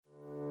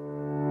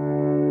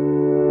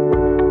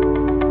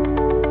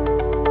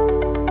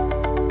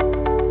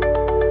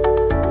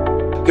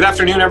Good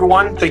afternoon,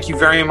 everyone. Thank you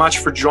very much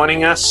for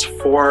joining us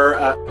for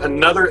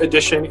another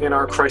edition in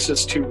our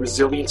Crisis to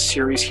Resilience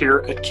series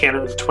here at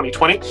Canada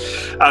 2020.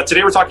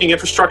 Today we're talking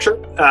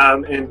infrastructure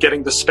and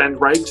getting the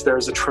spend right.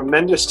 There's a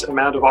tremendous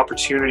amount of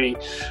opportunity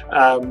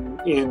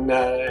in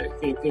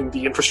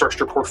the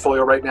infrastructure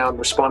portfolio right now and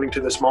responding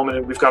to this moment,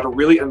 and we've got a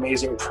really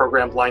amazing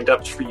program lined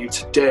up for you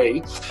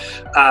today.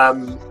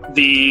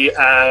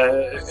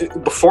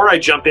 Before I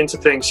jump into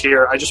things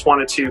here, I just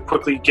wanted to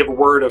quickly give a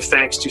word of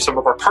thanks to some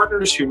of our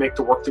partners who make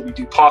the work that we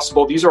do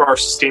possible. These are our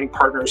sustaining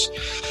partners.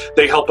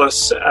 They help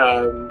us.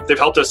 They've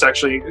helped us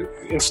actually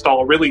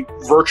install a really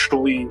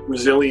virtually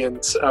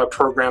resilient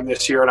program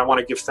this year, and I want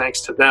to give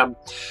thanks to them.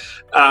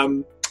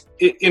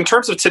 In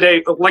terms of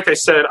today, like I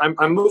said,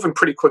 I'm moving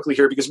pretty quickly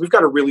here because we've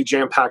got a really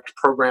jam-packed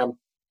program.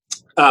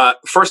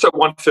 First at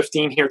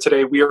 1:15 here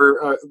today, we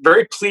are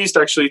very pleased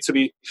actually to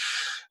be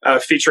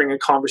featuring a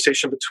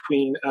conversation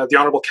between the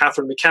Honourable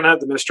Catherine McKenna,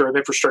 the Minister of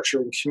Infrastructure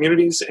and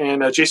Communities,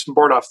 and Jason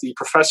Bordoff, the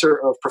Professor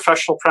of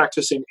Professional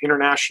Practice in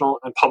International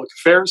and Public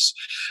Affairs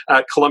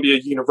at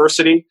Columbia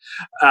University.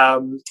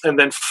 And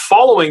then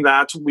following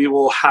that, we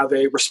will have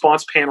a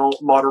response panel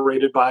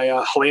moderated by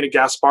Helena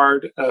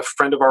Gaspard, a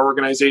friend of our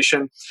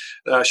organization.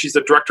 She's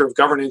the Director of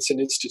Governance and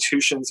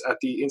Institutions at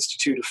the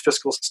Institute of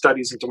Fiscal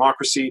Studies and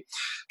Democracy.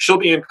 She'll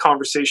be in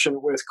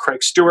conversation with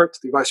Craig Stewart,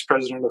 the Vice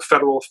President of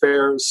Federal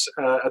Affairs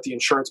at the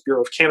Insurance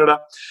Bureau of Canada,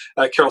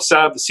 Carol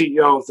Saab, the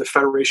CEO of the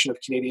Federation of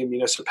Canadian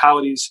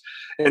Municipalities,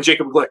 and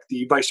Jacob Glick,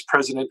 the Vice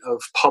President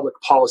of Public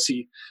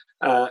Policy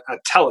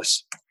at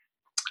TELUS.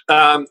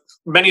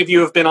 Many of you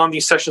have been on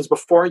these sessions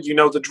before, you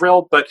know the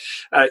drill, but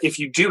if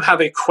you do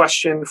have a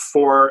question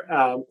for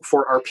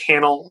our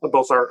panel,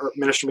 both our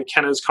Minister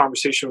McKenna's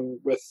conversation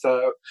with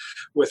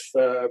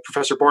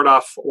Professor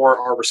Bordoff or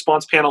our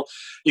response panel,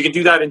 you can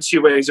do that in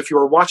two ways. If you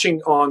are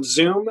watching on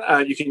Zoom,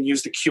 you can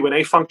use the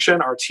Q&A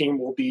function. Our team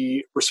will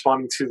be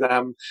responding to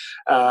them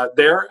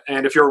there.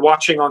 And if you're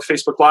watching on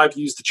Facebook Live,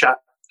 use the chat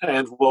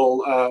and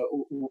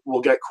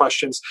we'll get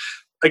questions.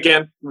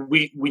 Again,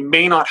 we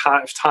may not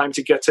have time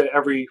to get to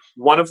every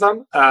one of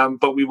them,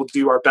 but we will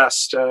do our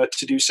best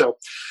to do so.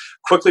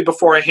 Quickly,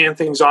 before I hand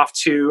things off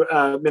to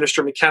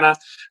Minister McKenna,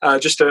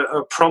 just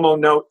a promo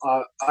note.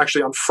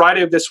 Actually, on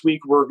Friday of this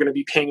week, we're going to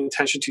be paying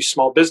attention to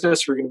small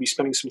business. We're going to be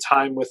spending some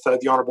time with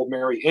the Honourable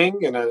Mary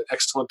Ng and an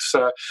excellent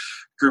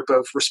group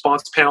of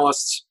response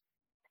panelists.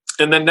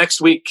 And then next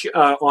week,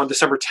 on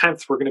December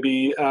 10th, we're going to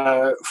be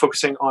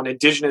focusing on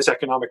Indigenous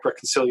economic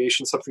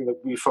reconciliation, something that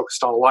we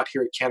focused on a lot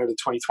here at Canada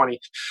 2020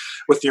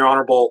 with the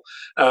Honourable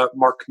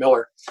Mark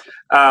Miller.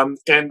 And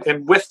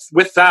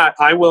with that,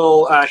 I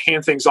will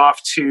hand things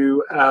off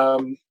to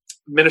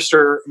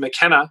Minister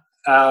McKenna.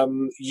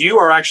 You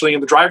are actually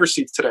in the driver's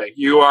seat today.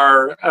 You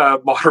are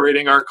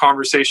moderating our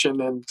conversation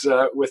and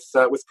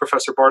with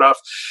Professor Bordoff.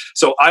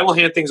 So I will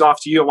hand things off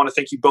to you. I want to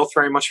thank you both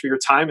very much for your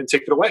time and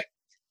take it away.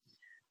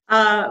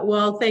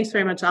 Well, thanks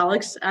very much,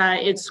 Alex.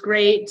 It's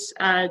great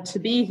to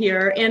be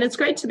here, and it's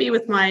great to be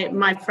with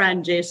my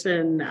friend,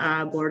 Jason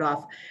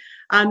Bordoff.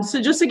 So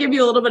just to give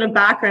you a little bit of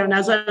background,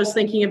 as I was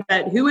thinking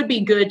about who would be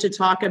good to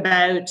talk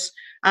about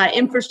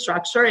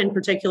infrastructure, in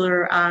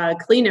particular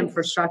clean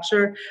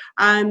infrastructure,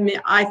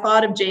 I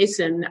thought of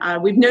Jason.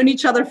 We've known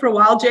each other for a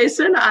while,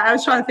 Jason. I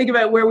was trying to think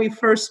about where we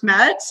first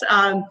met.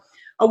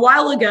 A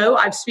while ago,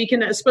 I've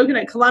spoken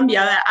at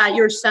Columbia at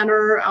your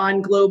Center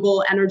on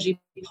Global Energy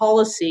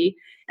Policy.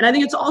 And I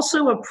think it's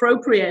also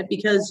appropriate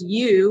because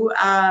you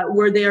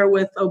were there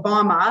with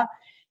Obama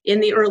in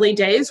the early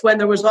days when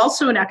there was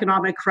also an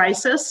economic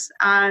crisis,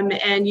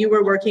 and you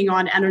were working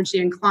on energy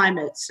and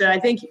climate. So I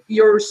think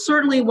you're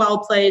certainly well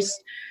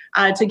placed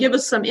to give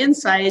us some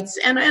insights.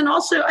 And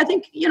also, I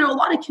think, a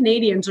lot of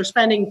Canadians are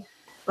spending,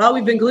 well,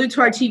 we've been glued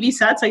to our TV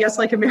sets, I guess,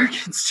 like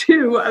Americans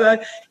too,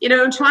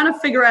 trying to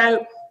figure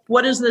out,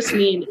 what does this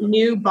mean?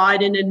 New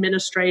Biden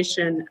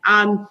administration.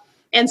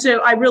 And so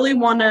I really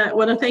want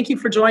to thank you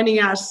for joining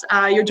us.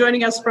 You're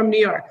joining us from New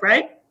York,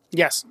 right?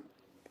 Yes.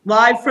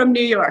 Live from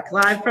New York.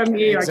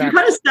 Exactly. You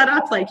kind of set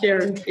up like you're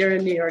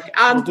in New York.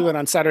 We'll do it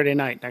on Saturday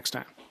night next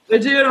time.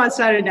 We'll do it on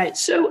Saturday night.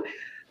 So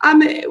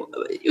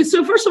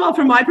first of all,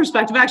 from my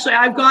perspective, actually,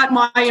 I've got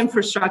my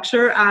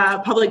infrastructure,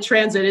 public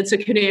transit. It's a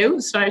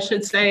canoe. So I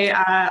should say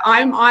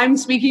I'm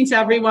speaking to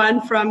everyone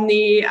from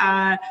the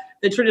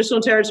traditional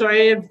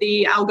territory of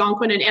the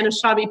Algonquin and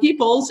Anishinaabe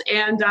peoples,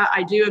 and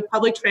I do have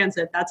public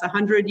transit. That's a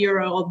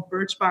 100-year-old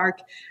birch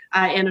bark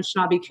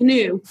Anishinaabe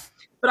canoe.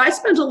 But I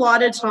spent a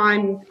lot of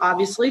time,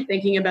 obviously,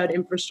 thinking about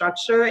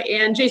infrastructure.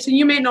 And Jason,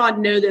 you may not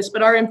know this,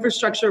 but our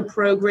infrastructure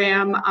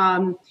program,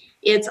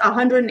 it's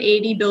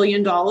 $180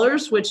 billion,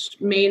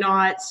 which may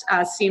not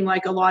seem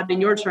like a lot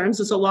in your terms.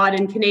 It's a lot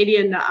in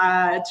Canadian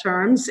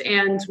terms,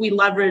 and we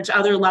leverage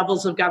other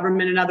levels of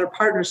government and other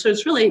partners. So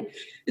it's really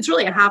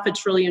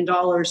 $500 billion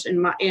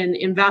in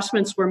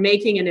investments we're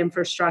making in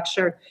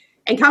infrastructure.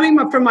 And coming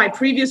from my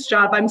previous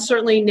job, I'm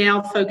certainly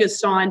now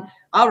focused on,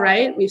 all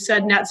right, we've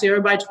said net zero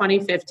by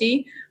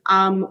 2050.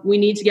 We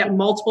need to get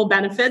multiple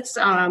benefits.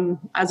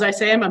 As I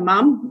say, I'm a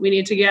mom. We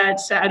need to get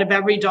out of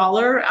every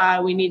dollar.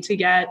 We need to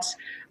get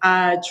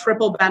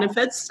triple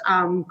benefits,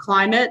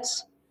 climate,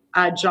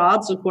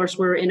 jobs. Of course,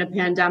 we're in a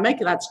pandemic.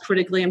 That's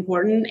critically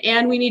important.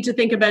 And we need to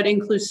think about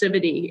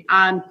inclusivity,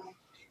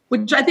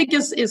 which I think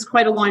is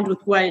quite aligned with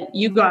what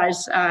you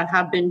guys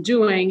have been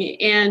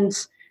doing. And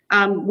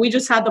we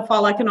just had the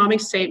fall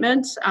economic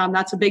statement.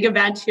 That's a big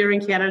event here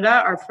in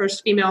Canada. Our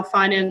first female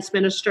finance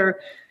minister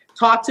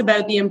talked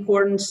about the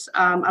importance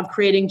of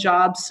creating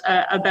jobs,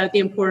 about the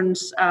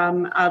importance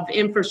of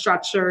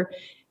infrastructure.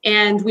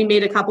 And we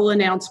made a couple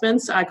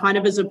announcements kind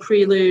of as a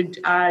prelude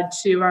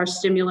to our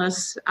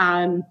stimulus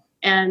and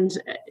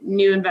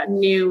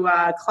new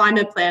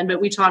climate plan.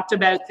 But we talked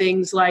about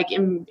things like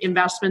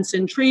investments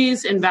in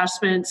trees,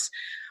 investments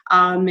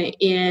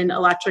in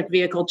electric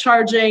vehicle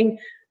charging,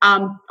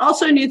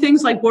 also new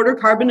things like border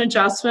carbon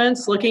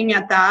adjustments, looking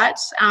at that,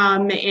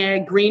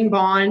 a green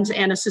bond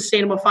and a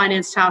sustainable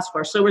finance task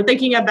force. So we're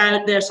thinking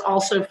about this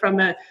also from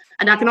an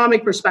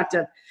economic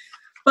perspective.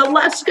 But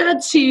let's go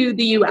to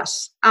the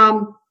US.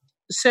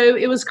 So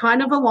it was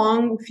kind of a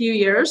long few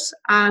years.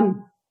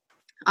 I'm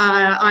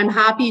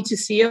happy to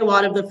see a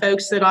lot of the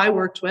folks that I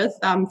worked with,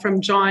 from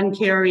John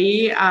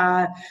Kerry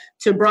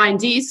to Brian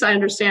Deese. I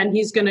understand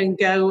he's going to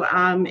go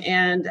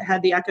and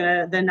head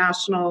the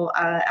National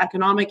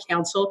Economic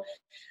Council.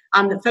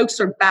 The folks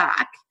are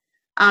back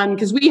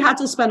because we had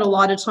to spend a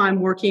lot of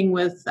time working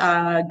with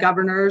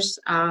governors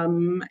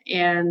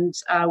and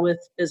with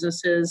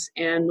businesses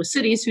and with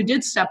cities who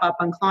did step up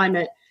on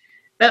climate.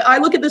 But I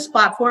look at this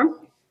platform.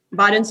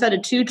 Biden said a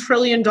 $2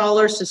 trillion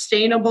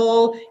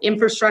sustainable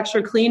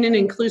infrastructure, clean and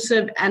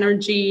inclusive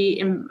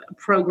energy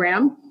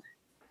program.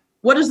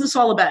 What is this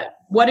all about?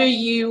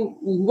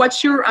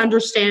 What's your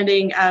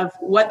understanding of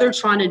what they're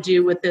trying to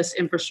do with this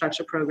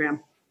infrastructure program?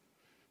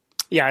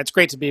 Yeah, it's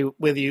great to be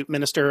with you,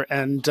 Minister,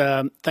 and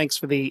thanks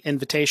for the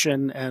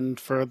invitation and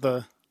for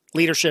the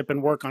leadership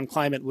and work on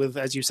climate with,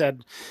 as you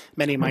said,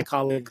 many of my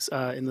colleagues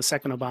in the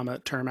second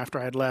Obama term after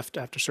I had left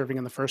after serving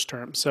in the first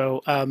term.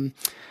 So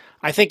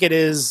I think it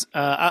is,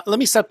 let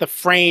me set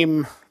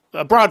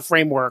a broad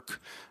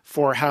framework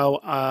for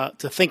how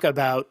to think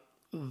about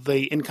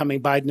the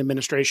incoming Biden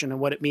administration and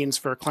what it means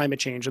for climate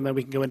change. And then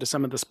we can go into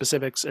some of the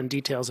specifics and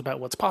details about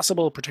what's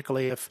possible,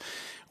 particularly if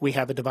we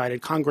have a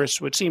divided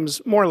Congress, which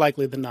seems more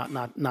likely than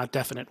not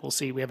definite. We'll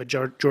see. We have a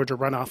Georgia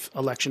runoff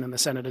election in the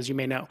Senate, as you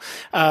may know.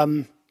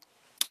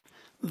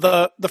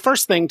 The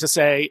first thing to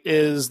say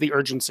is the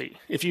urgency.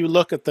 If you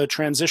look at the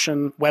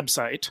transition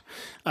website,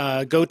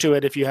 go to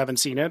it if you haven't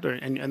seen it,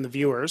 and the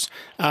viewers,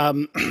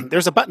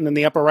 there's a button in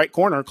the upper right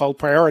corner called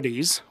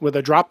Priorities with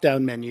a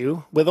drop-down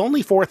menu with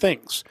only 4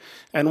 things,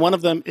 and one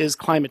of them is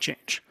climate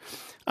change.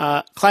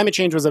 Climate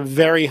change was a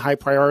very high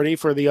priority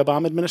for the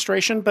Obama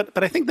administration, but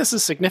I think this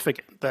is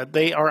significant, that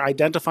they are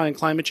identifying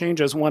climate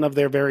change as one of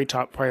their very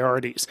top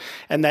priorities,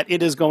 and that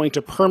it is going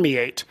to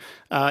permeate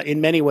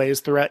in many ways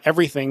throughout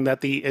everything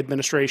that the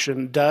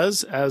administration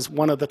does as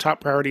one of the top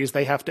priorities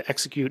they have to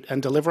execute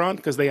and deliver on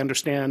because they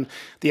understand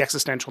the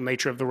existential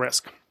nature of the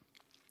risk.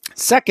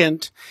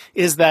 Second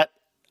is that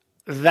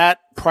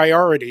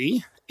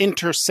priority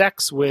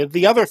intersects with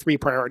the other 3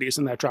 priorities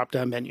in that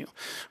drop-down menu,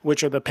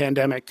 which are the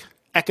pandemic,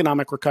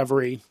 economic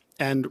recovery,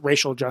 and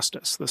racial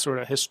justice, the sort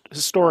of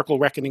historical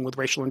reckoning with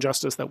racial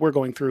injustice that we're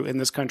going through in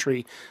this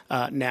country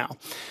now.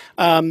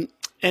 And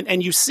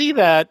you see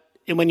that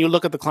when you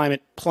look at the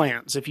climate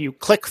plans. If you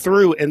click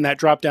through in that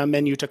drop-down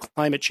menu to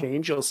climate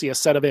change, you'll see a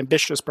set of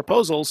ambitious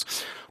proposals,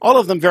 all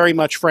of them very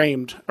much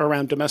framed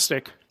around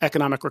domestic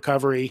economic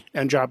recovery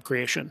and job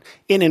creation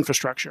in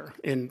infrastructure,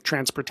 in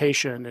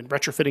transportation, in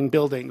retrofitting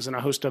buildings, and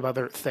a host of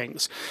other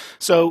things.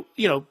 So,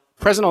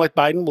 President-elect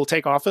Biden will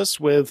take office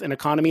with an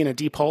economy in a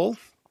deep hole,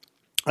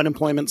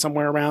 unemployment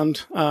somewhere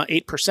around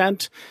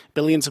 8%,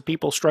 billions of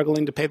people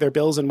struggling to pay their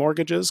bills and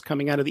mortgages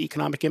coming out of the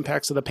economic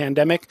impacts of the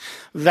pandemic.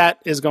 That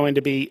is going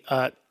to be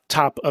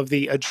top of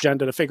the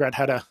agenda to figure out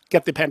how to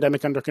get the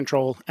pandemic under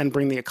control and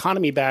bring the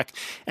economy back.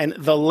 And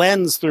the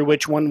lens through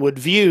which one would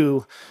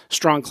view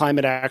strong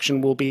climate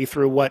action will be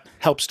through what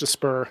helps to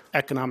spur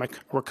economic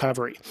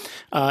recovery.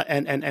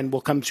 And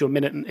we'll come to a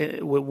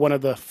minute, one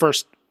of the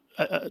first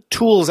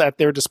tools at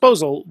their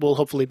disposal will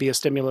hopefully be a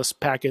stimulus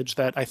package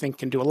that I think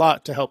can do a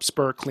lot to help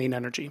spur clean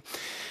energy.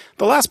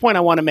 The last point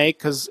I want to make,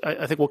 because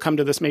I think we'll come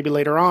to this maybe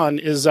later on,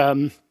 is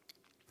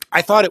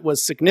I thought it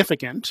was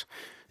significant,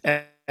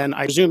 and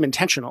I presume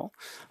intentional,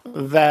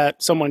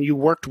 that someone you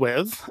worked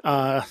with,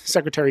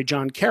 Secretary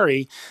John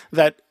Kerry,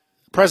 that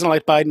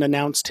President-elect Biden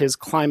announced his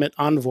climate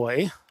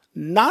envoy,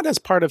 not as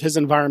part of his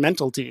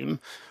environmental team,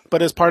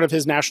 but as part of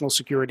his national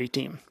security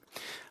team.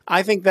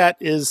 I think that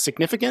is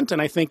significant,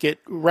 and I think it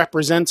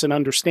represents an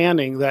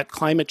understanding that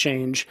climate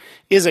change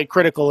is a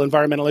critical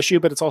environmental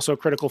issue, but it's also a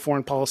critical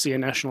foreign policy and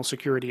national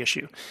security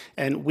issue.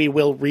 And we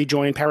will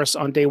rejoin Paris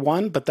on day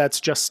 1, but that's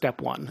just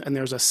step 1. And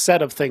there's a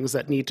set of things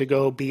that need to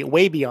go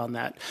way beyond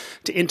that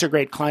to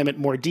integrate climate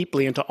more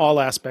deeply into all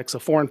aspects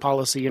of foreign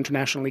policy,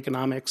 international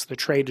economics, the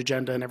trade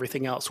agenda, and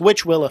everything else,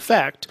 which will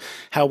affect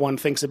how one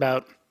thinks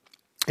about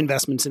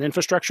investments in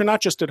infrastructure,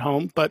 not just at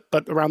home, but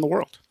around the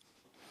world.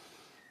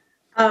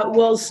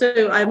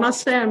 So I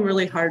must say I'm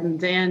really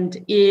heartened, and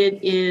it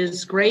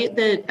is great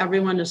that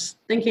everyone is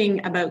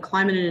thinking about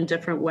climate in a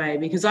different way,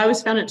 because I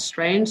always found it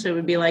strange. It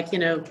would be like,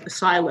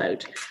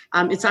 siloed.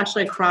 It's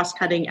actually a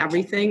cross-cutting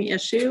everything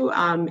issue.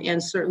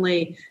 And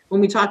certainly when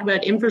we talk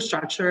about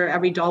infrastructure,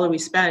 every dollar we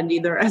spend,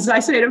 either, as I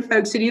say to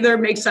folks, it either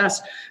makes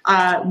us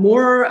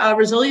more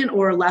resilient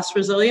or less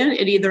resilient.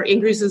 It either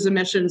increases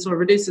emissions or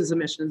reduces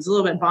emissions. It's a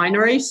little bit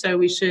binary. So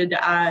we should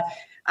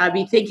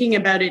be thinking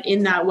about it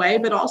in that way,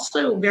 but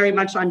also very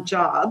much on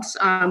jobs,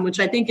 which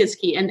I think is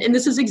key. And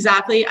this is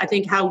exactly, I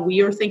think, how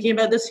we are thinking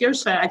about this here.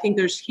 So I think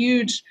there's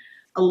huge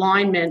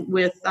alignment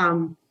with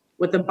the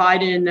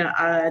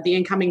Biden, the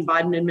incoming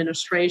Biden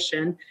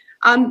administration.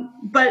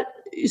 But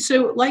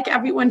so, like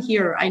everyone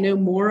here, I know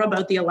more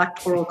about the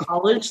Electoral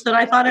College than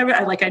I thought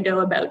I know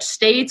about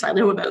states. I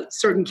know about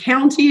certain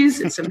counties.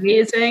 It's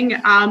amazing.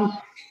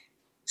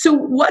 So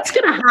what's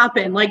going to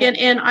happen?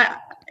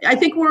 I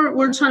think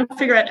we're trying to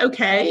figure out,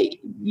 okay,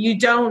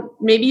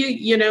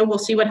 we'll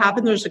see what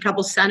happens. There's a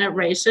couple Senate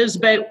races,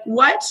 but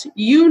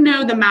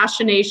the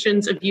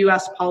machinations of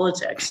U.S.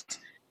 politics.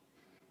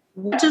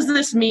 What does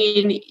this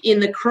mean in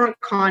the current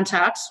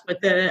context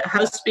with the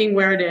House being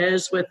where it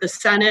is, with the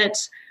Senate?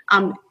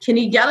 Can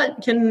he get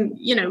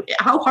it?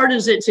 How hard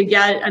is it to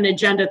get an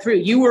agenda through?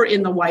 You were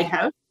in the White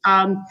House.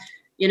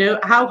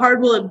 How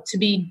hard will it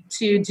be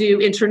to do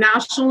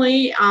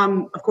internationally?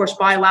 Of course,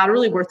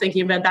 bilaterally, we're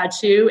thinking about that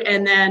too,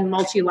 and then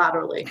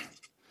multilaterally.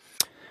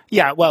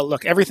 Yeah, well,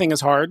 look, everything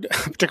is hard,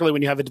 particularly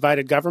when you have a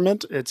divided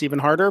government. It's even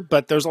harder,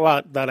 but there's a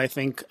lot that I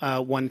think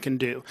one can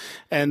do.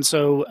 And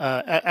so,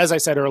 as I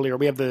said earlier,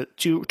 we have the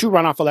two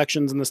runoff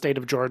elections in the state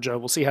of Georgia.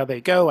 We'll see how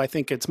they go. I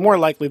think it's more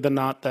likely than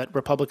not that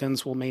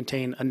Republicans will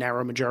maintain a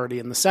narrow majority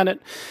in the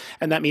Senate,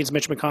 and that means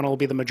Mitch McConnell will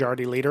be the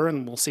majority leader,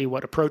 and we'll see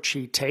what approach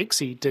he takes.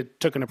 He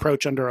took an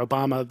approach under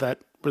Obama that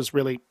was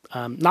really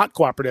not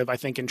cooperative, I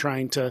think, in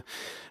trying to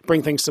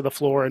bring things to the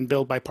floor and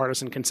build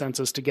bipartisan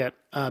consensus to get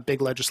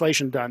big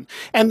legislation done.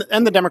 And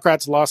the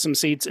Democrats lost some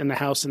seats in the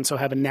House and so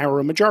have a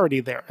narrower majority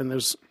there. And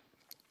there's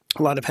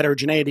a lot of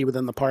heterogeneity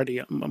within the party,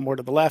 more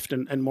to the left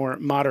and more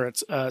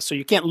moderates. So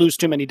you can't lose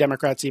too many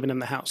Democrats even in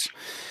the House.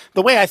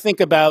 The way I think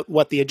about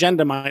what the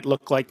agenda might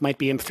look like might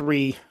be in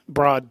three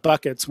broad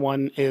buckets.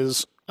 One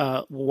is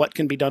what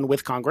can be done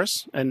with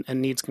Congress and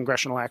needs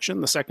congressional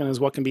action. The second is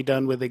what can be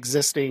done with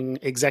existing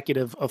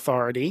executive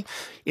authority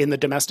in the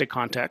domestic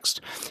context.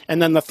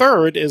 And then the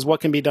third is what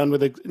can be done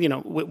with,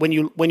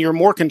 when you're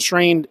more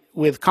constrained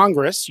with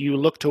Congress, you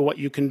look to what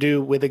you can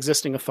do with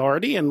existing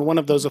authority. And one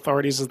of those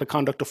authorities is the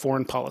conduct of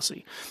foreign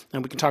policy.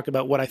 And we can talk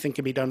about what I think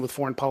can be done with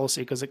foreign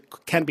policy because it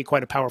can be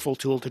quite a powerful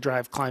tool to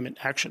drive climate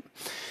action.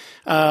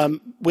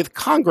 With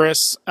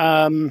Congress,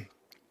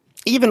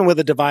 even with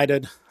a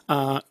divided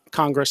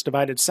Congress,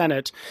 divided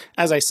Senate,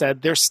 as I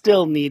said, there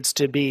still needs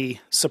to be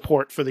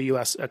support for the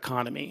U.S.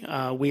 economy.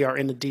 We are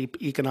in a deep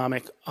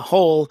economic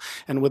hole,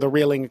 and with a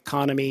reeling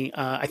economy,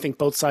 I think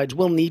both sides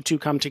will need to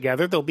come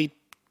together. There'll be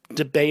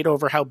debate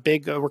over how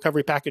big a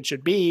recovery package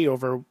should be,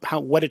 over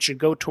what it should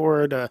go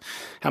toward,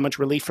 how much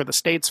relief for the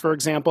states, for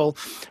example.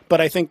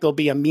 But I think there'll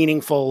be a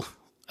meaningful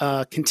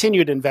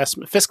continued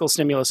investment, fiscal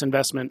stimulus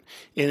investment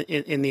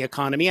in the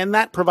economy. And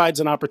that provides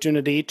an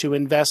opportunity to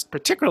invest,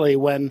 particularly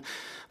when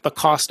the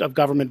cost of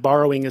government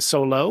borrowing is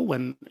so low,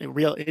 when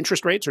real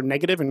interest rates are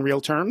negative in real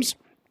terms.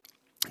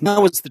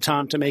 Now is the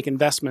time to make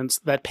investments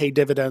that pay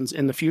dividends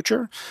in the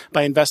future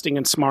by investing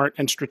in smart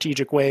and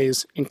strategic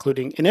ways,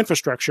 including in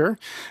infrastructure,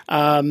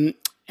 and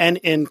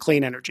in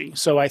clean energy.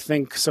 So I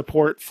think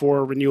support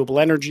for renewable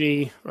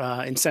energy,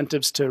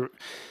 incentives to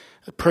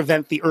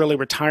prevent the early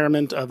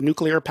retirement of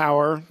nuclear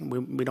power.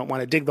 We don't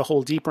want to dig the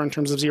hole deeper in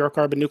terms of zero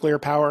carbon nuclear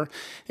power,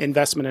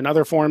 investment in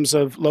other forms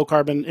of low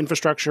carbon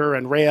infrastructure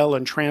and rail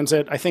and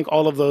transit. I think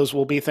all of those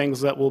will be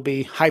things that will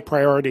be high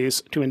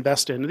priorities to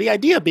invest in. The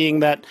idea being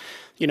that,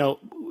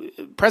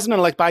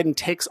 President-elect Biden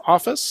takes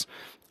office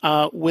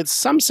with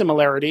some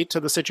similarity to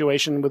the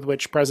situation with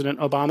which President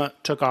Obama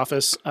took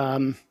office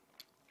a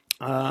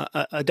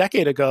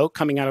decade ago,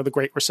 coming out of the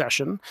Great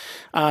Recession.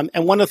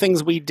 And one of the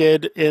things we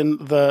did in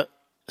the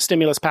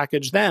stimulus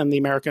package then,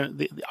 the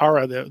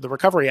ARA, the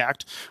Recovery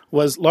Act,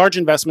 was large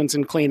investments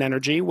in clean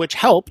energy, which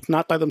helped,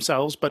 not by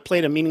themselves, but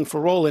played a meaningful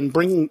role in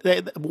bringing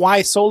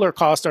why solar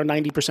costs are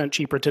 90%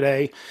 cheaper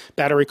today,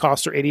 battery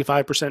costs are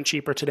 85%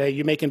 cheaper today.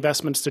 You make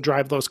investments to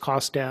drive those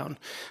costs down.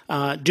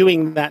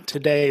 Doing that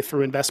today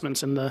through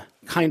investments in the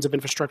kinds of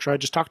infrastructure I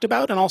just talked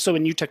about, and also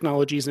in new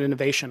technologies and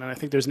innovation. And I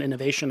think there's an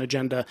innovation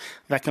agenda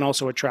that can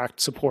also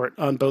attract support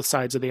on both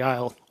sides of the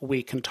aisle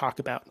we can talk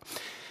about.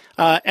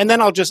 And then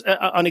I'll just,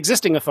 on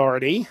existing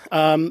authority,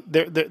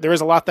 there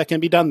is a lot that can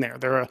be done there.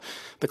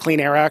 The Clean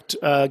Air Act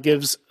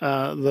gives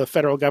the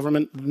federal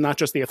government not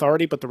just the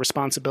authority, but the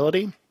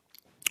responsibility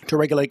to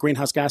regulate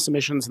greenhouse gas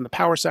emissions in the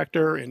power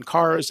sector, in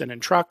cars and in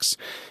trucks.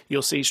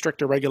 You'll see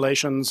stricter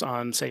regulations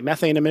on, say,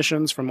 methane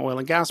emissions from oil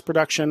and gas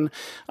production,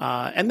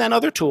 and then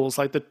other tools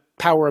like the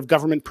power of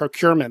government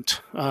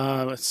procurement,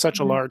 such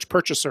a large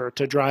purchaser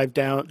to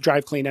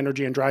drive clean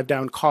energy and drive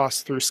down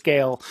costs through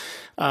scale.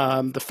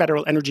 The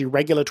Federal Energy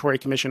Regulatory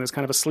Commission is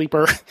kind of a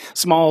sleeper,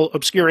 small,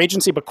 obscure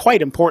agency, but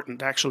quite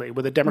important, actually.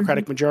 With a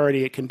Democratic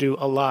majority, it can do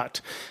a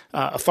lot.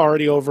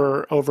 Authority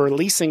over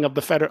leasing of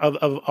the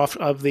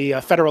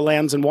federal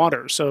lands and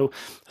waters. So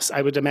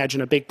I would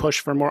imagine a big push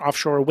for more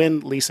offshore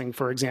wind leasing,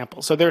 for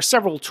example. So there are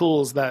several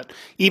tools that,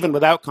 even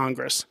without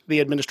Congress, the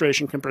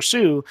administration can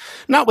pursue,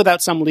 not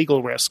without some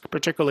legal risk,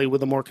 particularly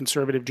with a more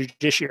conservative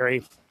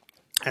judiciary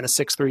and a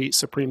 6-3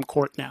 Supreme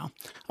Court now.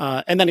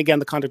 And then again,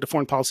 the conduct of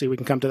foreign policy, we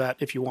can come to that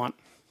if you want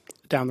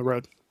down the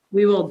road.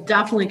 We will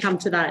definitely come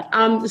to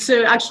that.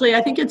 So actually,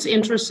 I think it's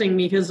interesting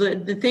because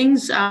the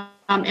things,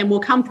 and we'll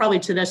come probably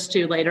to this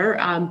too later,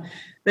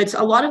 but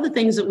a lot of the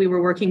things that we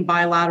were working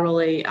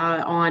bilaterally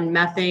on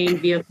methane,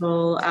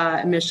 vehicle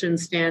emission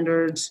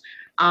standards,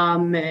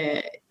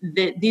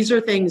 these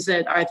are things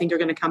that I think are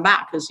going to come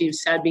back, as you've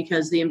said,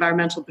 because the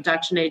Environmental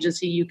Protection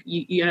Agency,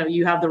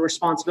 you have the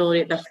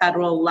responsibility at the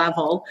federal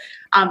level.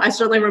 I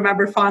certainly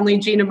remember fondly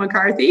Gina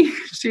McCarthy.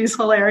 She's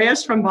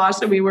hilarious, from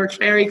Boston. We worked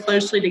very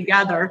closely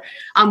together.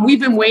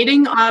 We've been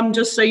waiting,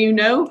 just so you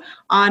know,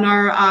 on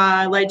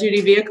our light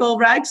duty vehicle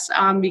regs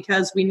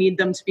because we need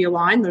them to be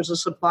aligned. There's a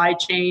supply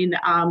chain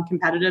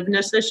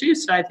competitiveness issue.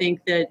 So I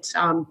think that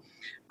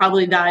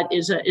probably that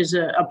is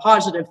a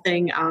positive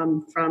thing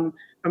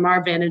from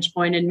our vantage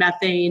point. And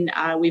methane,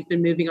 we've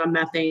been moving on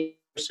methane,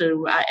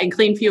 so and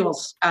clean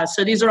fuels.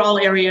 So these are all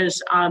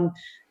areas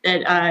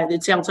that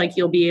it sounds like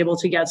you'll be able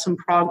to get some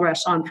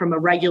progress on from a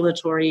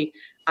regulatory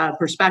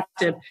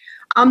perspective.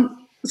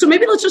 So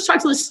maybe let's just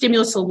talk to the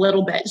stimulus a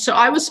little bit. So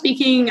I was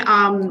speaking,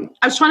 I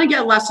was trying to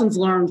get lessons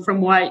learned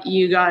from what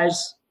you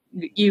guys,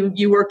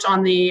 you worked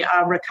on the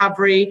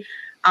recovery.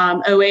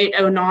 08,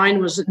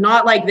 09 was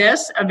not like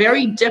this, a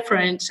very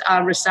different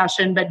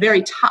recession, but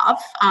very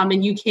tough.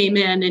 And you came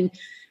in and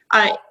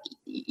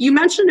you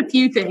mentioned a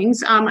few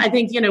things. I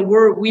think,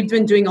 we've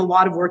been doing a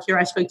lot of work here.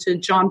 I spoke to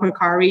John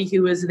Pocari,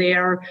 who was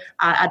there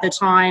at the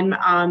time.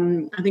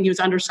 I think he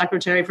was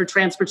Undersecretary for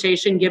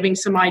Transportation, giving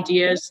some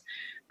ideas.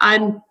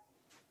 And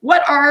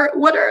what are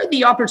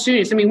the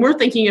opportunities? I mean, we're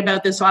thinking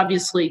about this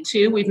obviously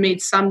too. We've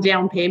made some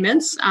down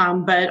payments,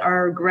 but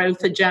our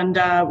growth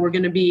agenda, we're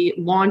going to be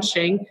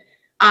launching.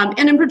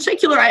 And in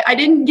particular, I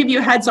didn't give you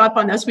a heads up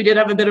on this. We did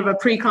have a bit of a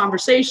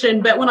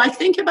pre-conversation. But when I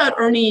think about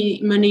Ernie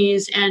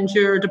Moniz and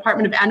your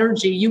Department of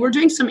Energy, you were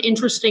doing some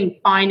interesting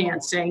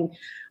financing.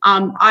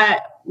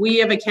 We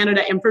have a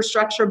Canada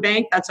Infrastructure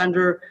Bank that's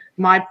under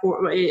my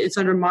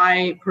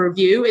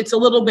purview. It's a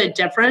little bit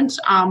different,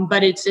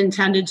 but it's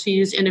intended to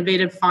use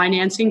innovative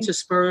financing to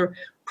spur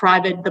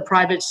the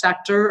private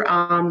sector,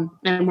 and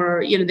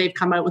they've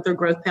come out with their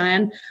growth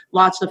plan.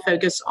 Lots of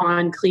focus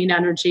on clean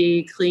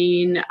energy,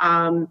 clean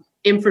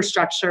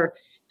infrastructure.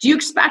 Do you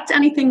expect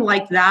anything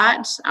like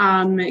that?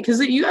 Because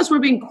you guys were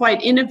being quite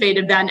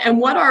innovative then. And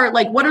what are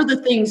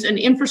the things and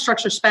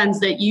infrastructure spends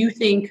that you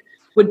think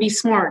would be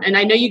smart? And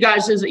I know you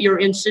guys, as your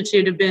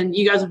institute, have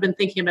been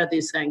thinking about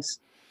these things.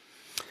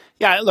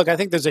 Yeah, look, I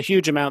think there's a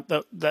huge amount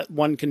that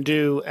one can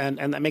do and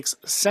that makes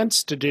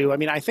sense to do. I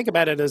mean, I think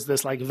about it as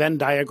this like Venn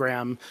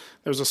diagram.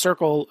 There's a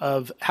circle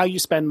of how you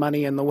spend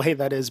money in the way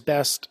that is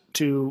best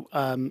to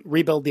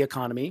rebuild the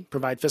economy,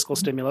 provide fiscal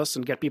stimulus,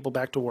 and get people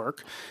back to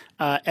work.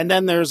 And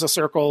then there's a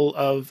circle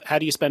of how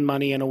do you spend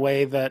money in a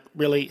way that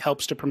really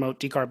helps to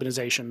promote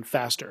decarbonization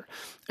faster.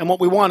 And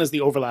what we want is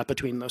the overlap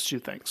between those two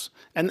things.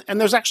 And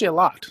there's actually a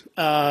lot.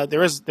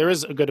 There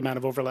is a good amount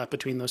of overlap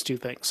between those two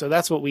things. So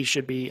that's what we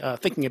should be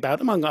thinking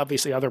about, among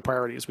obviously other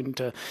priorities. We need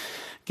to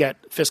get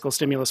fiscal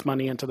stimulus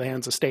money into the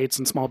hands of states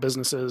and small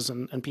businesses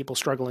and people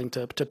struggling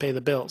to pay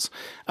the bills.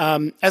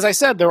 As I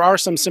said, there are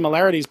some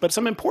similarities, but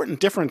some important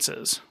differences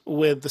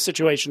with the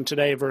situation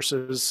today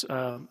versus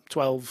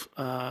 12,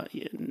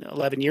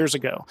 11 years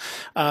ago.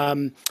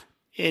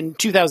 In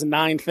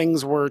 2009,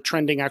 things were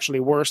trending actually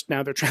worse.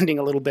 Now they're trending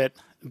a little bit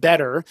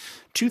better.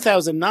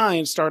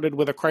 2009 started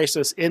with a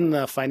crisis in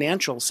the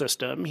financial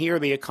system. Here,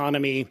 the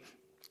economy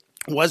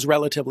was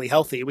relatively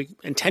healthy. We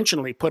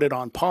intentionally put it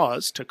on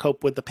pause to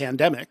cope with the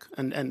pandemic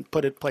and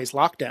put in place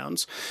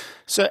lockdowns.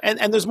 So,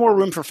 and there's more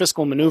room for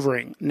fiscal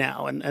maneuvering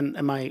now. And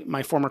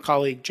my former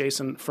colleague,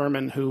 Jason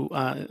Furman, who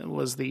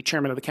was the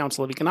chairman of the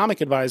Council of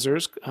Economic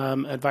Advisors,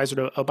 advisor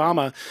to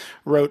Obama,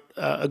 wrote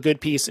a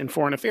good piece in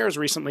Foreign Affairs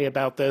recently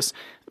about this.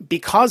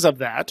 Because of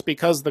that,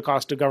 because the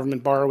cost of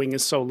government borrowing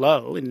is so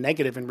low and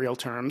negative in real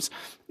terms,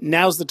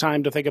 now's the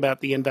time to think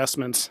about the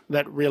investments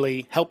that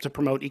really help to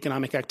promote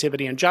economic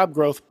activity and job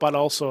growth, but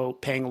also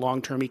paying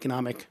long-term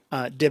economic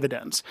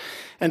dividends.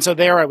 And so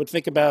there I would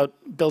think about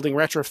building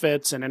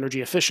retrofits and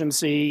energy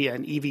efficiency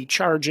and EV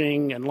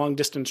charging and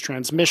long-distance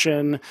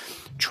transmission,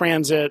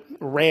 transit,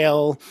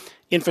 rail,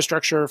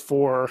 infrastructure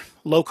for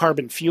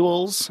low-carbon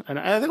fuels. And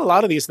I think a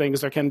lot of these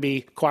things, there can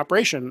be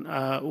cooperation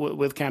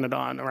with Canada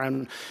on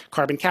around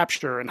carbon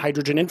capture and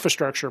hydrogen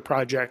infrastructure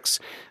projects,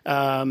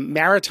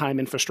 maritime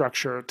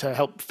infrastructure to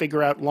help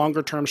figure out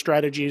longer-term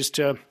strategies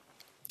to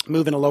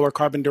move in a lower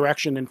carbon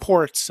direction in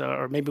ports,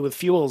 or maybe with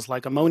fuels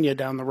like ammonia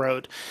down the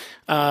road.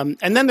 And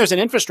then there's an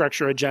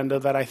infrastructure agenda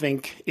that I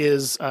think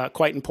is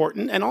quite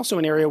important, and also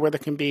an area where there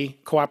can be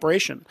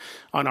cooperation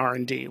on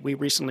R&D. We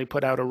recently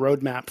put out a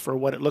roadmap for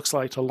what it looks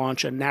like to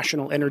launch a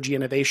national energy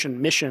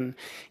innovation mission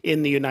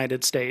in the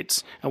United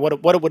States, and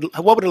what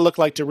would it look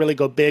like to really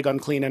go big on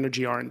clean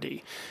energy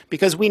R&D.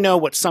 Because we know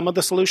what some of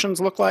the solutions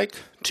look like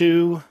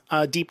to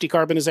deep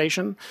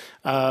decarbonization,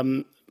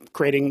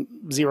 creating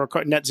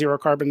net zero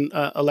carbon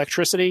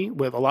electricity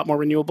with a lot more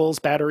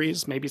renewables,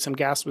 batteries, maybe some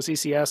gas with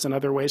CCS and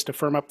other ways to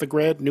firm up the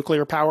grid,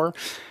 nuclear power.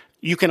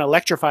 You can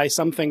electrify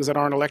some things that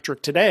aren't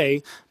electric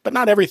today, but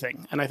not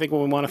everything. And I think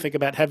when we want to think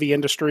about heavy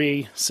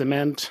industry,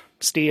 cement,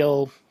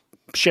 steel,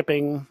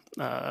 shipping,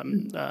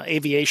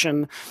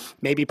 aviation,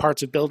 maybe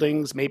parts of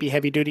buildings, maybe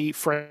heavy duty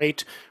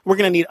freight, we're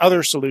going to need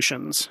other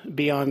solutions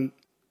beyond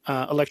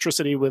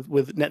electricity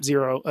with net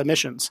zero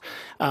emissions.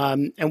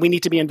 And we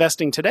need to be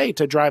investing today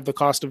to drive the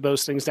cost of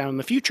those things down in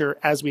the future,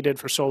 as we did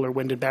for solar,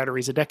 wind, and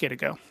batteries a decade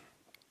ago.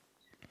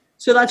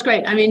 So that's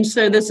great. I mean,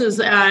 so this is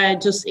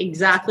just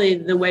exactly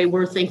the way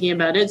we're thinking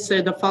about it.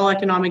 So the fall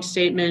economic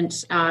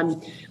statement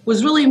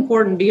was really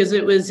important because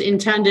it was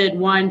intended,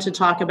 one, to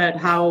talk about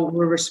how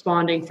we're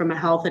responding from a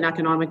health and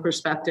economic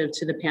perspective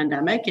to the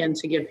pandemic and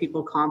to give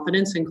people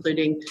confidence,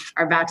 including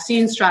our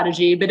vaccine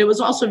strategy. But it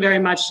was also very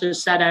much to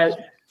set out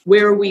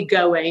where are we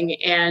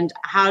going and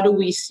how do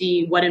we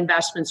see what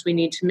investments we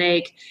need to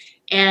make.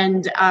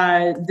 And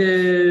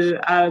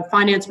the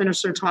finance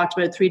minister talked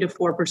about 3 to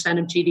 4%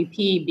 of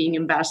GDP being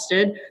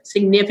invested.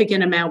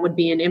 Significant amount would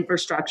be in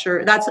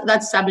infrastructure. That's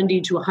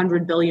 $70 to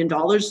 $100 billion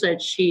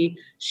that she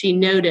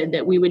noted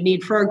that we would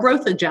need for a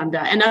growth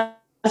agenda. And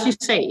as you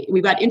say,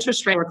 we've got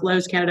interest rate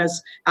lows.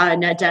 Canada's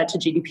net debt to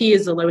GDP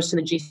is the lowest in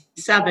the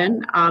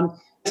G7.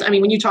 I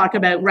mean, when you talk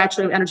about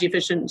energy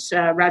efficient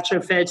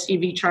retrofits,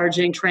 EV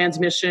charging,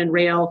 transmission,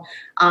 rail,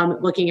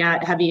 looking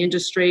at heavy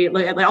industry,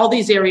 all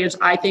these areas,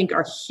 I think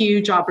are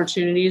huge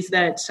opportunities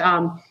that,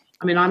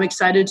 I'm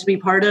excited to be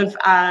part of,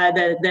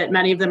 that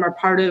many of them are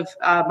part of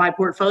my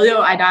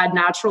portfolio. I'd add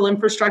natural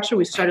infrastructure.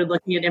 We started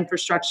looking at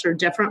infrastructure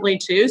differently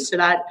too. So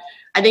that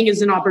I think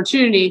is an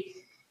opportunity.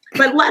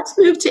 But let's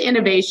move to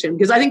innovation,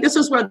 because I think this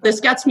is where this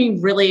gets me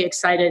really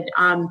excited.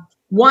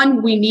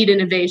 One, we need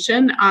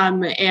innovation,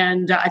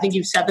 and I think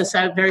you've set this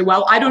out very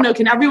well. I don't know,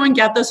 can everyone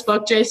get this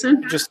book,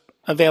 Jason? Just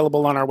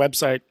available on our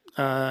website,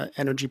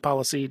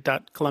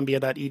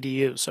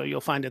 energypolicy.columbia.edu, so you'll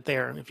find it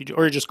there,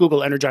 or just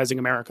Google Energizing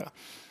America.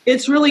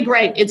 It's really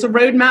great. It's a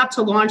roadmap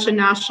to launch a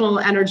national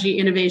energy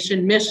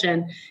innovation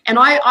mission. And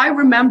I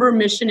remember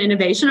mission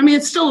innovation. I mean,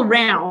 it's still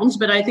around,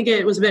 but I think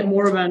it was a bit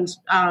more of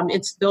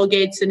it's Bill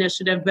Gates'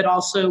 initiative, but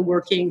also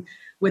working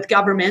with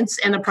governments,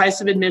 and the price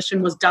of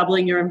admission was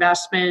doubling your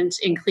investment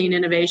in clean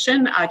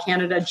innovation.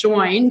 Canada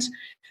joined,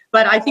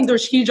 but I think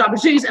there's huge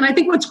opportunities. And I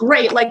think what's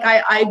great,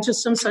 I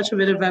just am such a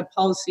bit of a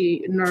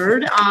policy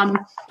nerd.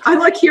 I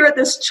look here at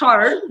this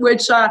chart,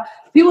 which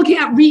people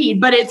can't read,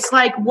 but it's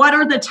like, what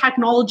are the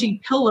technology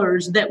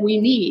pillars that we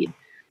need?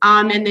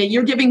 And that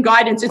you're giving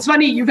guidance. It's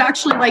funny, you've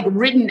actually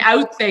written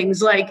out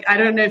things. I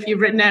don't know if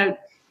you've written out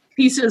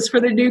pieces for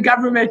the new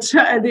government,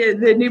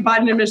 the new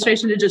Biden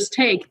administration to just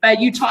take. But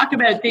you talk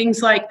about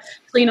things like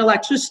clean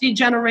electricity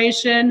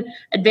generation,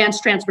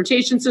 advanced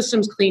transportation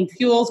systems, clean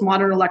fuels,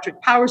 modern electric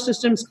power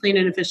systems, clean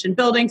and efficient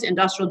buildings,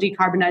 industrial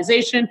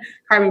decarbonization,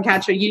 carbon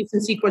capture, use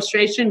and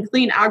sequestration,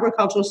 clean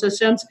agricultural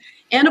systems,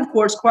 and of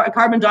course,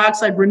 carbon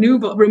dioxide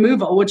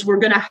removal, which we're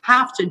going to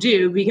have to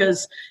do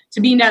because to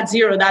be net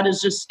zero, that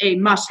is just a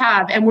must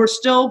have. And we're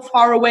still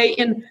far away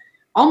in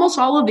almost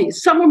all of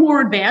these. Some are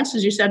more advanced,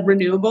 as you said,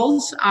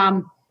 renewables,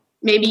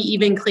 maybe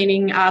even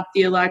cleaning up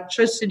the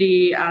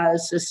electricity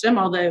system,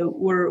 although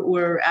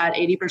we're at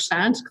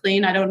 80%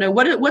 clean. I don't know.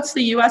 What's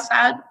the U.S.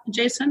 at,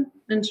 Jason,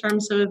 in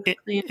terms of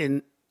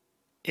clean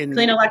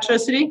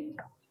electricity?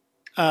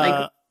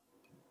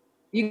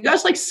 You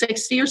guys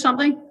 60 or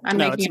something?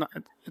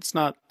 It's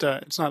not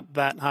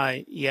that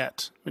high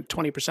yet.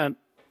 20%.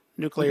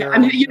 Nuclear.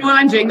 Okay. You know what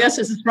I'm doing this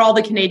is for all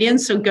the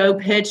Canadians. So go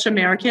pitch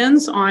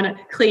Americans on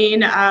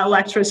clean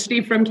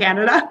electricity from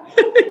Canada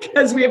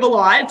because we have a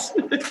lot.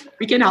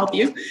 We can help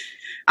you.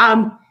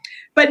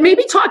 But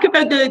maybe talk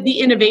about the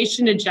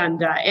innovation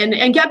agenda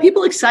and get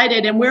people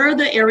excited. And where are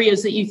the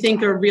areas that you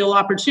think are real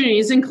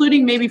opportunities,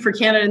 including maybe for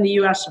Canada and the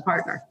U.S. to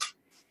partner?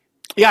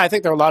 Yeah, I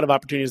think there are a lot of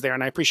opportunities there,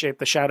 and I appreciate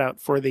the shout out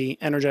for the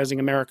Energizing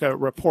America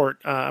report.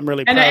 I'm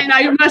really proud. And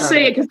I must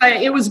say it because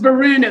it was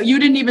Varun. You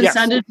didn't even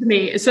send it to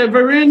me. So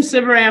Varun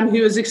Sivaram,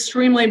 who is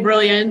extremely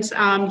brilliant,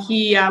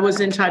 he was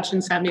in touch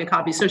and sent me a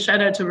copy. So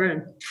shout out to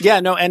Varun. Yeah,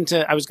 no, and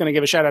I was going to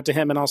give a shout out to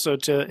him and also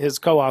to his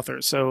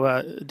co-authors.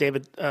 So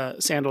David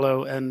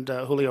Sandalo and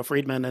Julio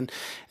Friedman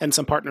and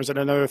some partners at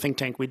another think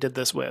tank we did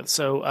this with.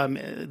 So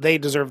they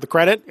deserve the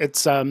credit.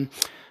 It's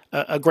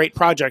a great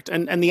project.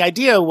 And the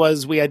idea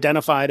was we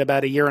identified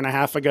about a year and a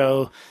half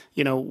ago,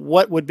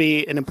 what would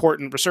be an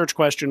important research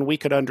question we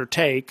could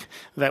undertake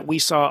that we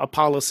saw a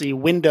policy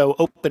window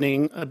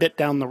opening a bit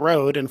down the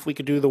road. And if we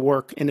could do the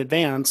work in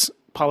advance,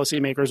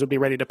 policymakers would be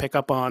ready to pick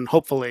up on,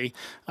 hopefully,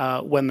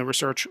 when the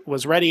research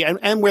was ready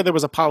and where there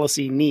was a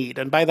policy need.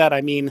 And by that,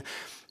 I mean,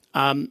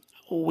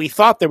 we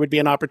thought there would be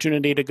an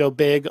opportunity to go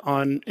big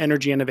on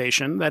energy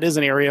innovation. That is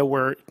an area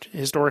where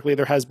historically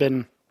there has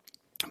been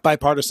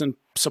bipartisan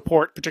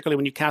support, particularly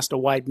when you cast a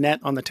wide net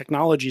on the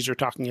technologies you're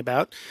talking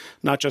about,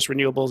 not just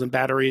renewables and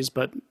batteries,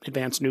 but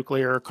advanced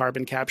nuclear,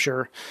 carbon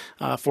capture,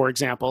 for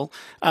example.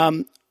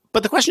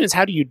 But the question is,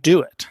 how do you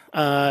do it?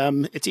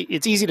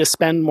 It's easy to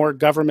spend more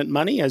government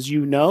money, as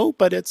you know,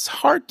 but it's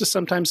hard to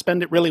sometimes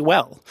spend it really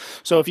well.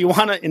 So if you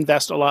want to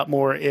invest a lot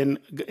more in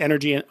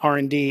energy and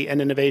R&D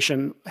and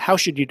innovation, how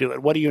should you do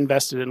it? What are you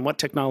invested in? What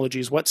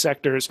technologies? What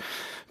sectors?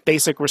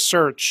 Basic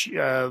research,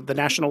 the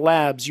national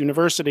labs,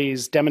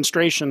 universities,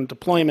 demonstration,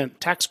 deployment,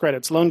 tax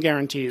credits, loan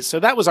guarantees. So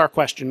that was our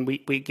question we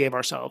gave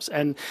ourselves.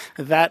 And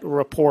that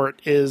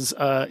report is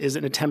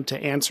an attempt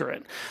to answer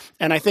it.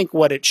 And I think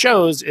what it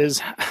shows is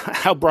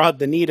how broad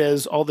the need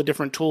is, all the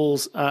different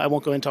tools. I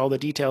won't go into all the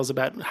details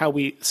about how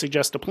we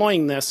suggest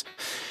deploying this.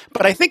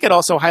 But I think it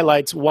also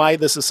highlights why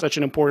this is such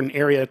an important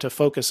area to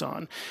focus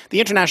on. The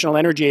International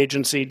Energy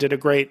Agency did a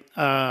great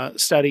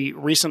study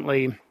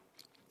recently.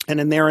 And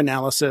in their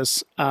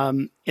analysis,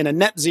 in a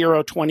net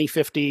zero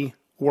 2050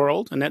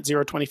 world, a net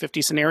zero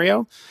 2050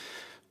 scenario,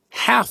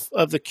 half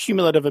of the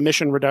cumulative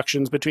emission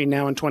reductions between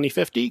now and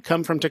 2050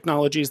 come from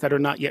technologies that are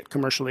not yet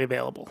commercially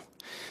available.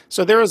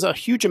 So there is a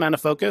huge amount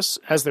of focus,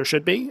 as there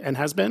should be and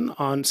has been,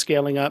 on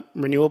scaling up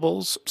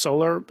renewables,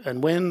 solar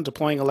and wind,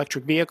 deploying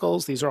electric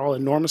vehicles. These are all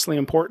enormously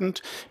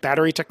important.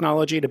 Battery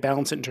technology to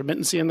balance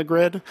intermittency in the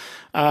grid.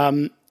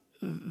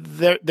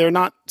 They're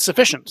not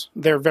sufficient.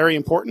 They're very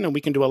important, and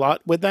we can do a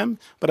lot with them.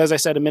 But as I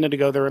said a minute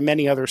ago, there are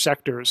many other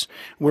sectors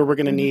where we're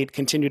going to need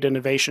continued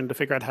innovation to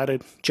figure out how to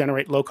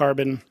generate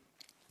low-carbon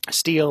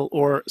steel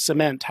or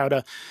cement, how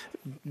to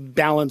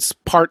balance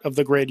part of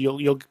the grid.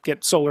 You'll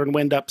get solar and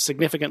wind up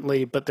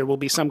significantly, but there will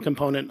be some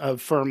component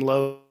of firm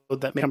load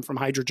that may come from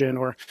hydrogen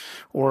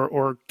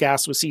or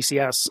gas with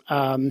CCS.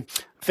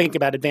 Think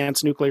about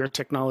advanced nuclear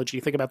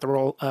technology. Think about the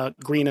role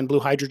green and blue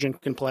hydrogen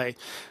can play.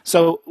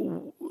 So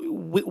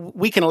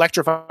we can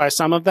electrify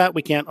some of that.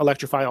 We can't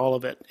electrify all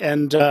of it.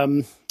 And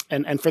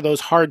for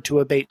those hard to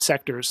abate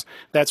sectors,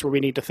 that's where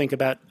we need to think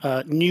about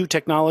new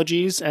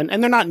technologies. And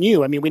they're not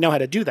new. I mean, we know how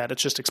to do that.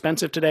 It's just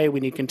expensive today. We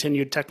need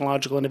continued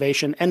technological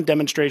innovation and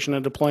demonstration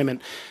and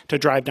deployment to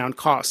drive down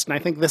costs. And I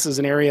think this is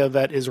an area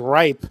that is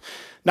ripe,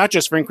 not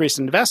just for increased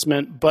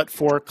investment, but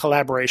for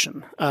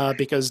collaboration,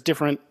 because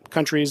different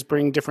countries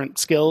bring different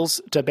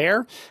skills to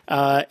bear.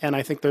 And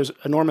I think there's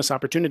enormous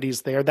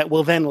opportunities there that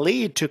will then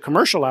lead to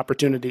commercial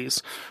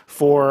opportunities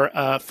for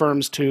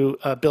firms to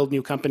build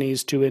new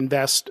companies, to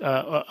invest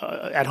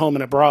at home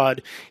and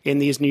abroad in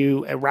these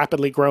new,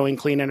 rapidly growing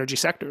clean energy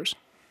sectors.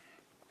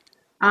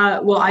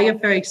 Well, I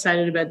get very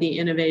excited about the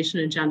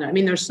innovation agenda. I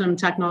mean, there's some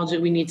technology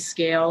we need to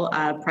scale,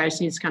 price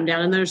needs to come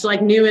down, and there's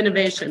like new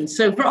innovations.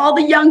 So for all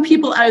the young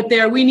people out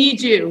there, we need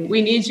you. We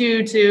need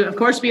you to, of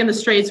course, be in the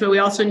streets, but we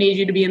also need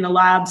you to be in the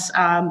labs,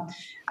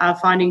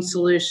 finding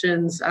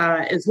solutions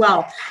as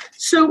well.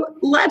 So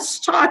let's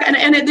talk, and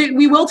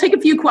we will take a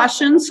few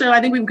questions. So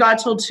I think we've got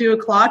till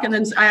 2:00, and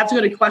then I have to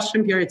go to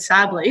question period,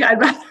 sadly. I'd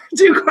rather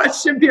do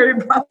question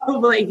period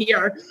probably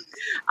here.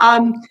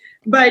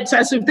 But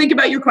so think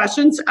about your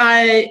questions.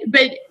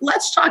 But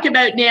let's talk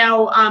about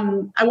now,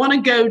 I want to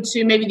go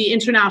to maybe the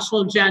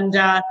international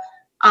agenda.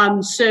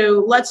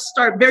 So let's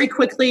start very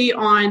quickly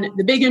on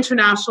the big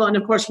international. And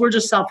of course, we're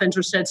just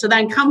self-interested. So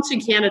then come to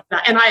Canada.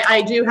 And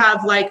I do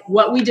have like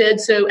what we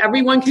did. So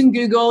everyone can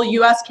Google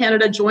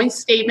US-Canada Joint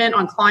Statement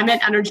on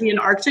Climate, Energy, and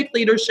Arctic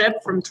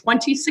Leadership from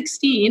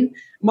 2016,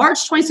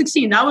 March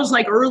 2016. That was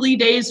like early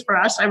days for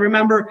us. I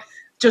remember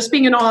just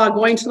being in awe,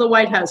 going to the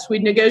White House.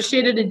 We'd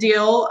negotiated a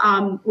deal,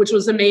 which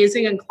was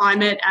amazing in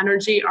climate,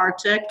 energy,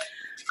 Arctic.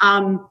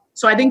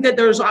 So I think that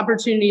there's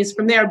opportunities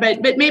from there. But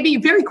maybe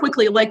very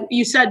quickly, like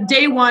you said,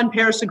 day one,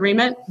 Paris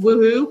Agreement,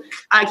 woohoo.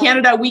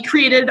 Canada,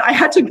 I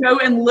had to go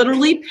and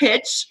literally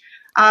pitch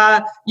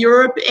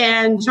Europe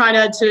and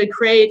China to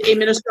create a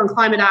Minister on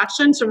Climate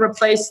Action to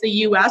replace the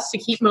US to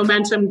keep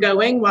momentum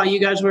going while you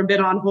guys were a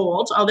bit on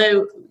hold,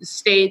 although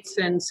states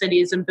and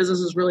cities and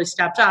businesses really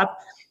stepped up.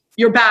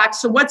 You're back.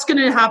 So what's going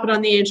to happen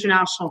on the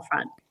international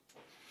front?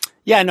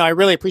 Yeah, no, I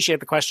really appreciate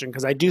the question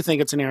because I do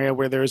think it's an area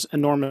where there's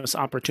enormous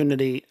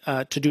opportunity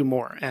to do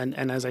more. And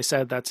as I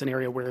said, that's an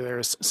area where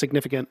there's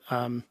significant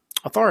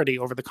authority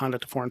over the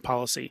conduct of foreign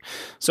policy.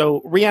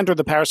 So re-enter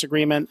the Paris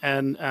Agreement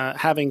and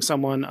having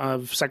someone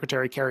of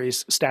Secretary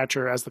Kerry's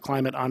stature as the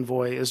climate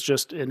envoy is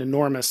just an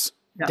enormous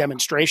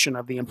demonstration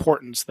of the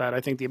importance that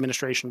I think the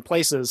administration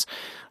places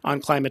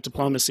on climate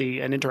diplomacy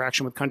and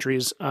interaction with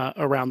countries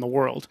around the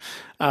world.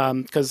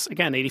 Because,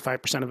 again,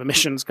 85% of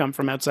emissions come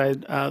from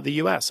outside the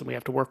U.S., and we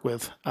have to work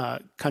with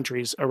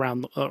countries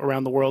around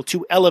the world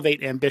to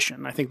elevate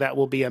ambition. I think that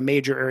will be a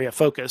major area of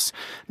focus,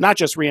 not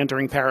just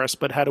re-entering Paris,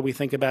 but how do we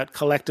think about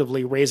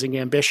collectively raising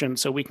ambition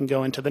so we can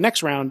go into the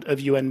next round of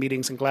UN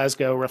meetings in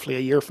Glasgow roughly a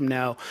year from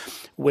now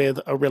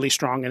with a really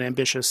strong and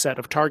ambitious set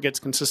of targets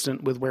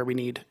consistent with where we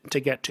need to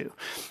get to.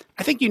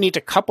 I think you need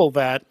to couple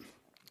that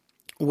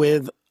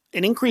with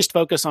an increased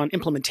focus on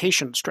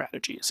implementation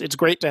strategies. It's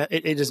great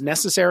it is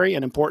necessary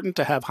and important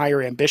to have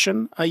higher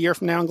ambition a year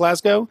from now in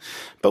Glasgow,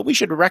 but we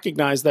should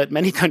recognize that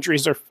many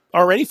countries are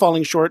already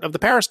falling short of the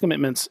Paris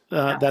commitments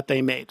that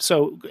they made.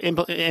 So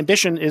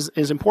ambition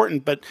is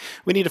important, but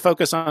we need to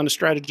focus on a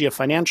strategy of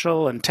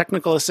financial and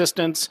technical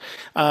assistance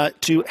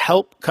to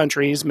help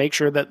countries make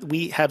sure that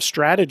we have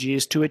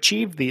strategies to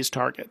achieve these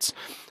targets.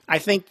 I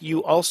think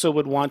you also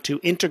would want to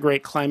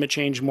integrate climate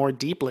change more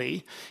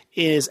deeply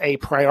as a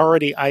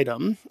priority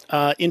item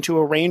into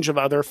a range of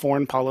other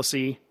foreign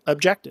policy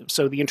objectives.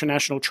 So the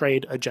international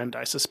trade agenda,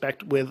 I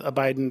suspect with a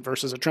Biden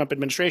versus a Trump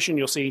administration,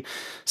 you'll see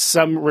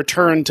some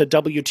return to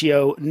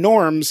WTO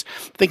norms,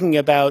 thinking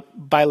about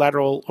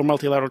bilateral or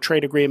multilateral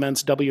trade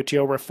agreements,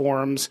 WTO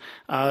reforms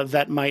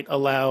that might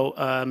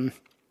allow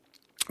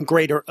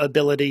greater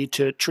ability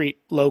to treat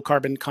low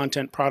carbon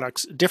content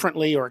products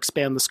differently or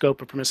expand the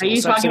scope of permissible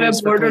subsidies. Are you talking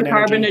about border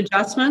carbon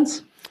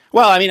adjustments?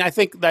 Well, I mean, I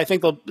think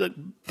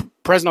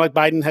President-elect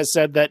Biden has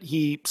said that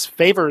he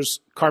favors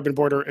carbon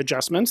border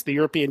adjustments. The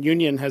European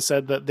Union has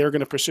said that they're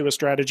going to pursue a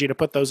strategy to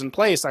put those in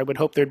place. I would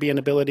hope there'd be an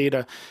ability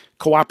to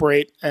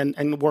cooperate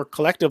and work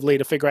collectively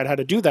to figure out how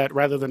to do that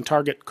rather than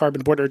target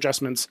carbon border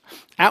adjustments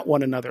at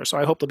one another. So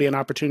I hope there'll be an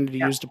opportunity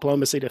to use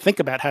diplomacy to think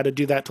about how to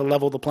do that to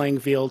level the playing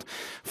field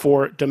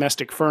for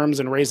domestic firms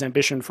and raise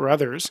ambition for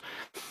others.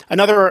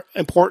 Another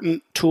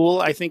important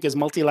tool, I think, is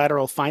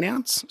multilateral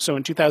finance. So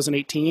in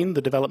 2018,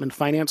 the Development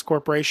Finance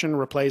Corporation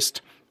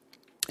replaced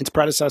its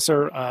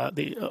predecessor,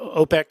 the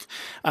OPEC,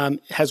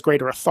 has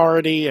greater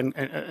authority and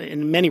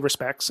in many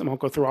respects. I won't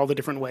go through all the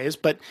different ways,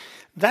 but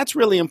that's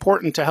really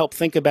important to help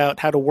think about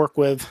how to work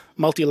with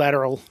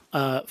multilateral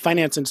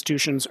finance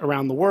institutions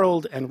around the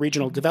world and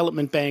regional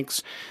development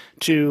banks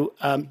to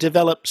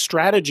develop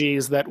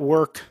strategies that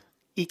work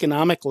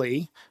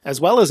economically as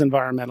well as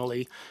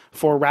environmentally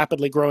for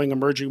rapidly growing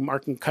emerging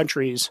market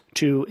countries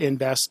to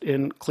invest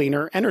in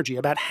cleaner energy.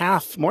 About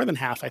half, more than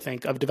half, I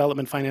think, of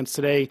development finance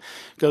today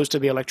goes to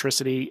the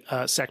electricity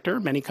sector.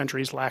 Many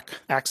countries lack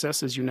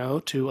access, as you know,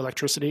 to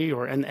electricity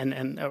or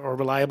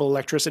reliable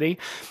electricity.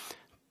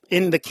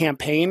 In the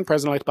campaign,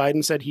 President-elect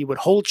Biden said he would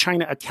hold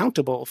China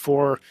accountable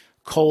for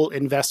coal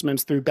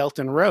investments through Belt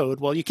and Road.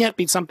 Well, you can't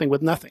beat something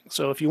with nothing.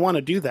 So if you want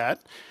to do that,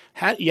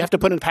 you have to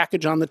put a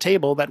package on the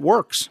table that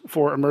works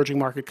for emerging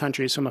market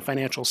countries from a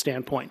financial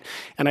standpoint.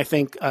 And I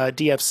think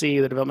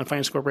DFC, the Development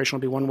Finance Corporation,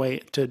 will be one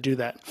way to do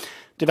that.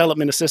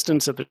 Development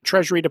assistance at the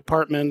Treasury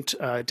Department,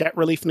 debt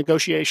relief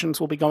negotiations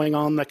will be going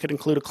on that could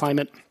include a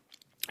climate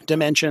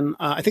dimension.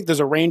 I think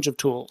there's a range of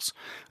tools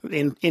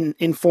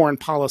in foreign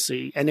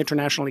policy and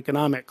international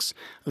economics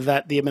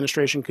that the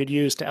administration could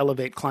use to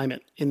elevate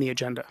climate in the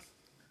agenda.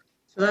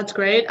 So that's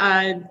great.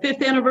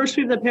 Fifth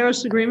anniversary of the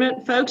Paris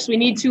Agreement, folks. We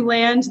need to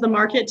land the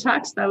market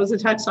text. That was the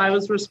text I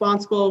was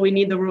responsible. We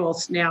need the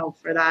rules now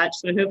for that.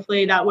 So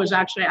hopefully that was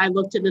actually, I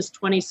looked at this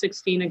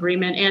 2016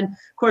 agreement. And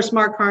of course,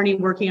 Mark Carney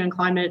working on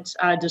climate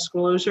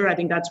disclosure. I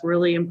think that's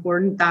really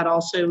important. That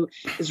also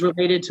is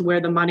related to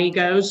where the money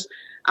goes.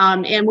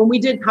 And when we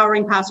did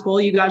Powering Past Coal,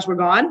 you guys were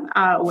gone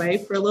away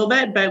for a little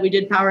bit, but we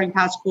did Powering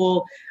Past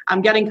Coal.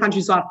 Getting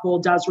countries off coal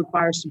does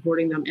require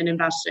supporting them and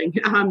investing.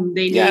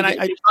 They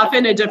need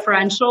often a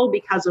differential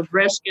because of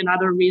risk and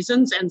other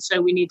reasons, and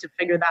so we need to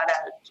figure that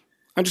out.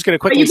 I'm just going to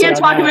quickly. But you can't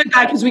talk about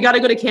that because we got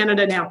to go to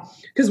Canada now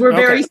because we're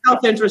very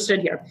self-interested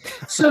here.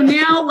 So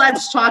now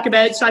let's talk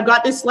about. So I've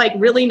got this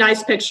really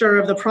nice picture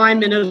of the Prime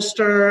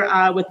Minister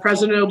with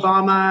President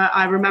Obama.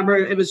 I remember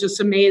it was just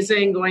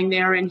amazing going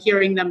there and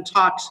hearing them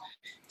talk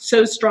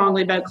so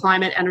strongly about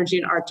climate, energy,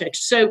 and Arctic.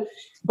 So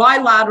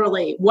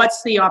bilaterally,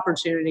 what's the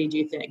opportunity, do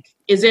you think?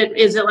 Is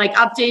it like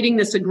updating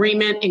this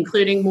agreement,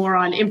 including more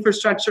on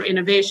infrastructure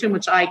innovation,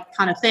 which I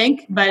kind of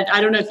think, but I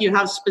don't know if you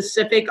have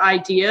specific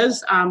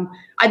ideas.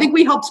 I think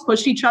we helped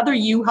push each other.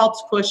 You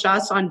helped push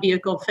us on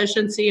vehicle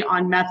efficiency,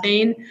 on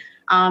methane.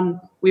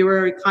 We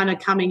were kind of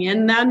coming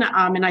in then,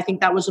 and I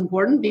think that was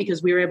important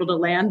because we were able to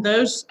land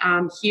those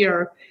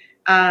here.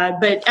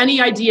 But any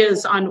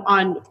ideas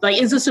on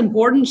is this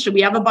important? Should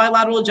we have a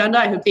bilateral agenda?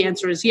 I hope the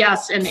answer is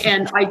yes.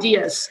 And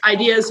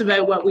ideas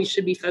about what we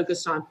should be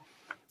focused on.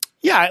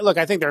 Yeah, look,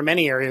 I think there are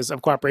many areas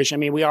of cooperation. I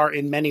mean, we are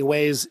in many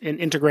ways an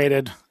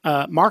integrated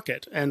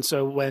market. And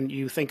so when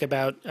you think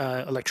about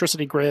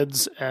electricity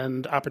grids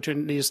and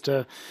opportunities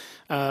to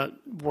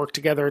work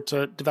together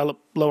to develop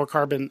lower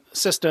carbon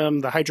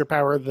system, the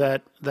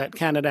hydropower that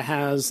Canada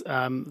has,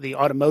 the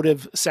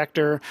automotive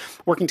sector,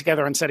 working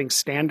together on setting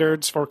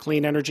standards for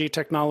clean energy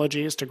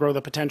technologies to grow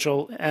the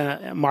potential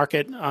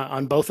market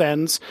on both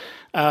ends.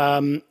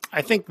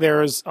 I think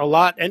there's a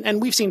lot,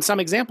 and we've seen some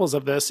examples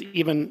of this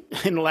even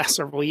in the last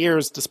several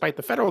years, despite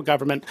the federal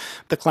government,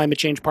 the climate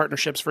change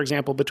partnerships, for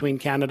example, between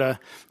Canada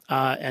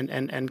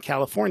and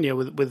California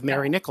with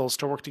Mary Nichols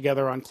to work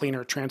together on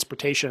cleaner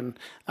transportation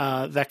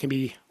that can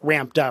be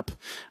ramped up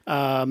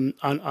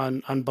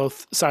on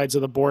both sides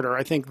of the border.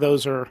 I think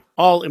those are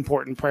all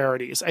important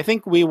priorities. I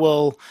think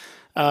we'll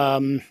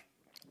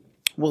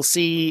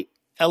see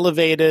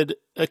elevated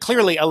a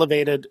clearly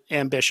elevated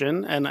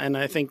ambition, and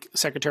I think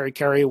Secretary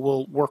Kerry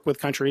will work with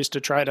countries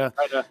to try to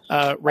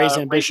raise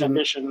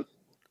ambition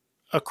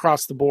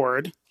across the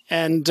board.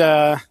 And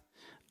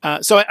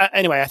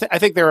anyway, I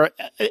think there are,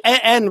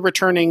 and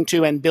returning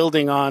to and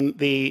building on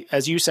the,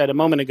 as you said a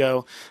moment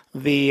ago,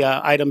 the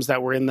items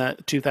that were in the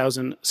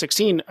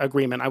 2016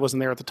 agreement. I wasn't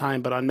there at the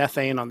time, but on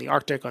methane, on the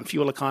Arctic, on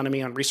fuel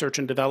economy, on research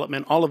and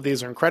development, all of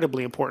these are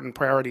incredibly important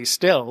priorities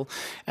still.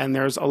 And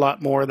there's a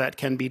lot more that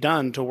can be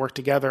done to work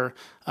together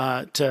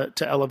to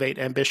elevate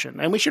ambition.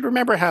 And we should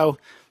remember how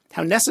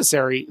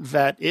necessary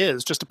that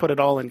is, just to put it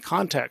all in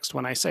context.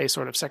 When I say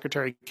sort of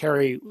Secretary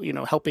Kerry,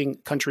 helping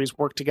countries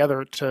work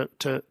together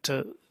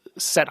to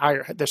set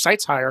their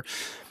sights higher,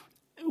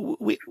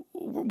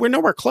 we're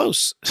nowhere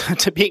close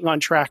to being on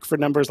track for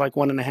numbers like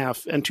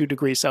 1.5 and 2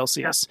 degrees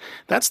Celsius. Yeah.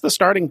 That's the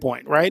starting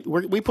point, right?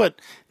 We put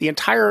the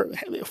entire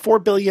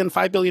 5 billion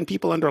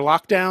people under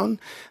lockdown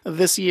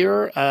this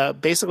year,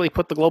 basically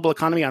put the global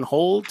economy on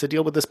hold to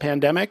deal with this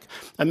pandemic.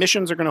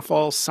 Emissions are going to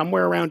fall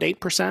somewhere around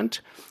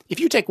 8%.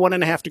 If you take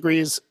 1.5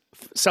 degrees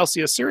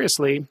Celsius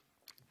seriously,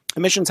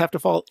 emissions have to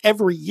fall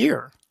every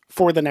year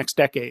for the next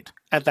decade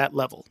at that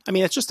level. I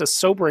mean, it's just a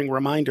sobering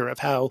reminder of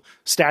how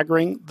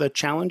staggering the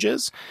challenge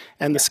is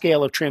and the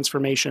scale of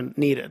transformation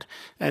needed.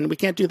 And we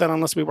can't do that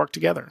unless we work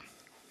together.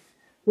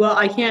 Well,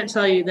 I can't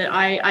tell you that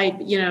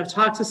I've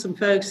talked to some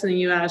folks in the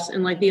U.S.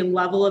 and like the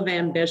level of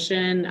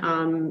ambition,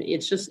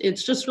 it's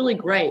just really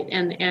great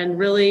and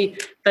really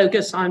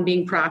focus on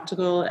being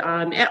practical.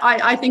 And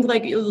I think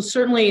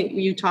certainly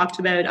you talked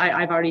about,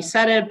 I've already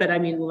said it, but I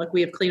mean, look, we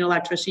have clean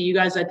electricity. You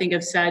guys, I think,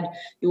 have said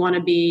you want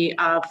to be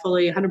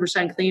fully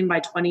 100% clean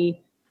by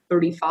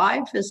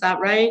 2035. Is that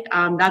right?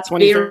 That's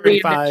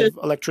 2035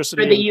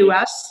 electricity for the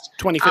U.S.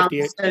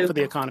 2050 for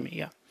the economy.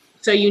 Yeah.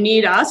 So you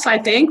need us, I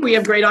think. We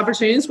have great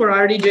opportunities. We're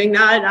already doing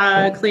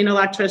that, clean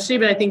electricity,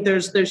 but I think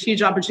there's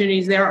huge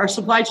opportunities there. Our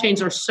supply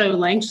chains are so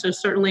linked. So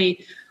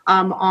certainly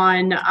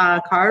on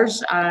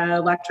cars,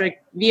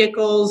 electric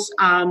vehicles.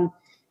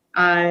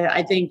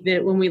 I think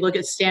that when we look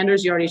at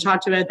standards, you already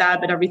talked about that,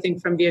 but everything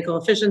from vehicle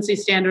efficiency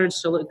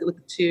standards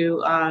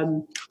to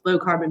low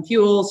carbon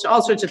fuels, to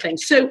all sorts of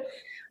things. So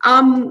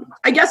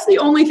I guess the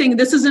only thing,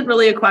 this isn't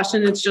really a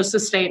question, it's just a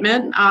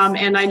statement.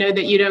 And I know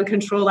that you don't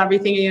control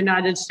everything in the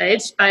United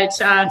States, but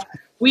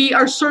we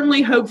are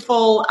certainly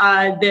hopeful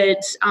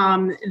that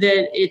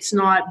it's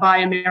not by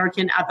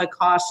American at the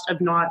cost of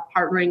not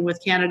partnering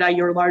with Canada,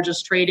 your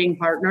largest trading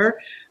partner.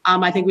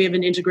 I think we have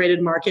an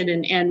integrated market,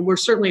 and we're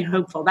certainly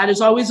hopeful. That is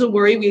always a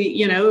worry.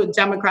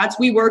 Democrats,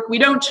 we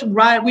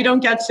don't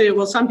get to,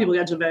 well, some people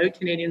get to vote.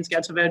 Canadians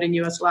get to vote in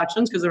U.S.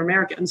 elections because they're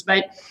Americans,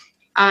 but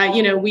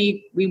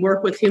we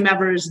work with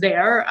whomever is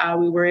there.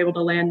 We were able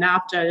to land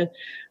NAFTA,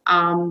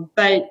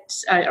 but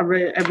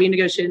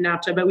renegotiated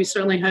NAFTA. But we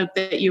certainly hope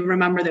that you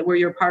remember that we're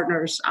your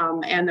partners,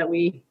 and that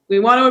we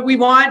want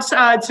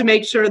to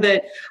make sure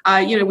that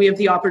we have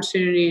the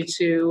opportunity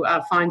to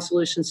find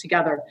solutions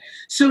together.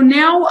 So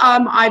now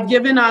I've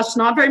given us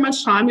not very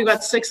much time. We've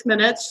got 6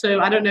 minutes,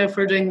 so I don't know if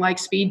we're doing like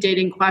speed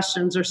dating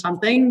questions or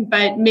something.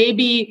 But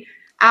maybe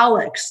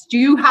Alex, do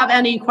you have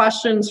any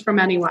questions from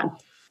anyone?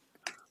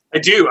 I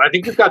do. I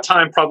think we've got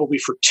time probably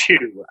for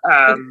 2.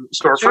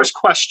 So our first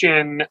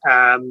question,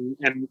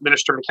 and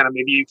Minister McKenna,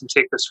 maybe you can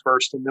take this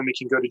first, and then we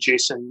can go to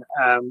Jason.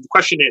 The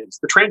question is,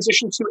 the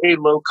transition to a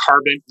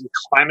low-carbon and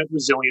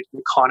climate-resilient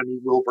economy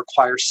will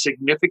require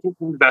significant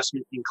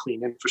investment in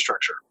clean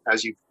infrastructure,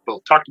 as you've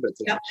both talked about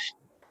today. Yeah.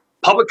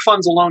 Public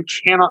funds alone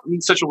cannot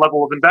meet such a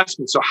level of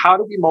investment. So how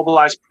do we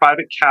mobilize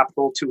private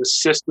capital to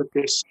assist with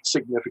this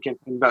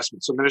significant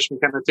investment? So Minister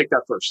McKenna, take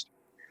that first.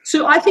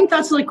 So I think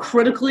that's a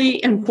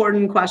critically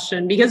important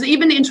question, because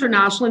even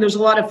internationally, there's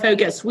a lot of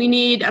focus. We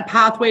need a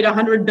pathway to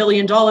 $100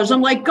 billion.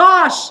 I'm like,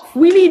 gosh,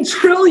 we need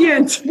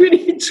trillions. We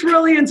need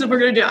trillions if we're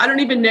going to do it. I don't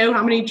even know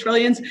how many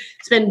trillions.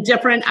 It's been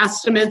different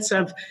estimates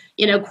of,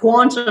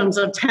 quantums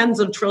of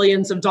tens of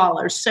trillions of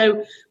dollars.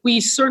 So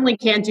we certainly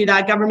can't do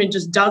that. Government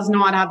just does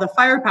not have the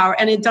firepower,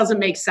 and it doesn't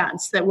make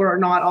sense that we're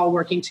not all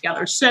working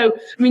together. So,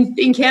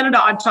 in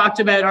Canada, I've talked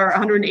about our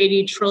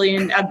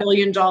 $180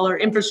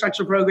 billion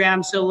infrastructure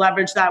program. So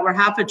leverage that. We're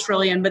 $500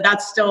 billion, but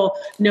that's still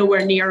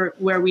nowhere near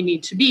where we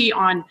need to be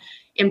on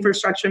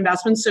infrastructure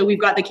investments. So we've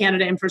got the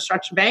Canada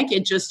Infrastructure Bank.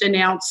 It just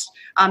announced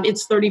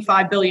it's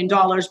 $35 billion,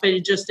 but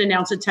it just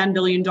announced a $10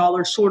 billion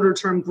shorter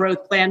term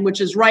growth plan, which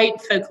is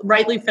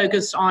rightly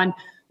focused on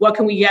what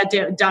can we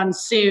get done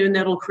soon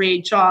that'll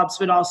create jobs,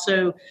 but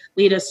also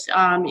lead us,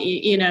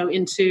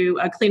 into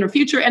a cleaner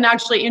future. And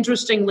actually,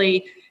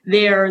 interestingly,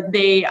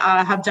 they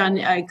have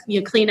done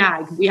clean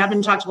ag. We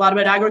haven't talked a lot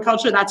about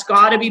agriculture. That's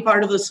got to be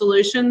part of the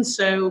solution.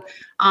 So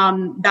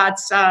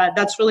that's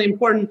really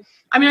important.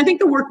 I think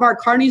the work Mark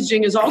Carney's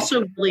doing is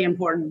also really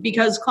important,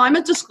 because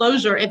climate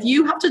disclosure, if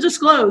you have to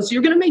disclose,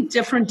 you're going to make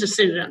different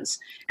decisions.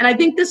 And I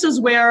think this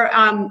is where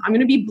I'm going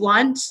to be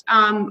blunt.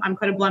 I'm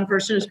quite a blunt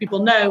person, as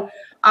people know.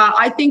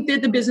 I think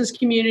that the business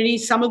community,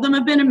 some of them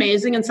have been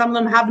amazing and some of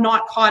them have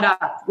not caught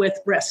up with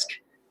risk.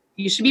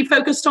 You should be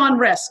focused on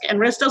risk. And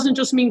risk doesn't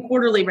just mean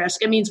quarterly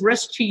risk. It means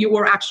risk to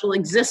your actual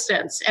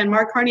existence. And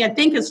Mark Carney, I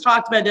think, has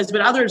talked about this,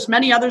 but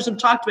many others have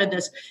talked about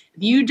this.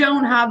 If you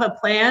don't have a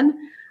plan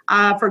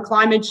for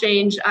climate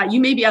change, you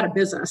may be out of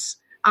business.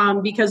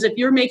 Because if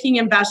you're making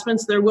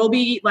investments, there will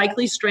be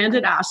likely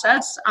stranded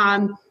assets.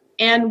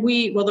 There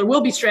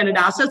will be stranded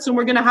assets, and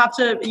we're going to have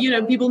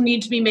to, people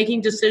need to be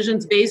making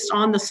decisions based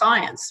on the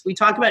science. We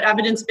talk about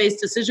evidence-based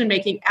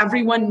decision-making.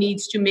 Everyone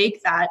needs to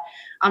make that.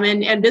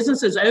 And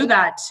businesses owe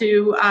that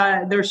to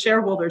their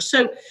shareholders.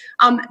 So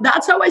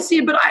that's how I see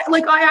it. But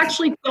I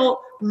actually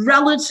feel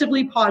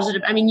relatively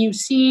positive. I mean, you've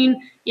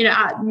seen,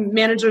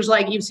 managers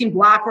you've seen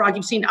BlackRock,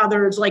 you've seen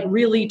others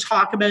really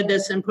talk about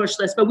this and push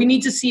this. But we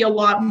need to see a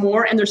lot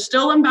more. And there's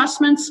still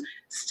investments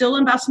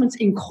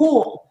in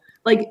coal.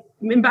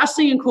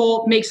 Investing in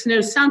coal makes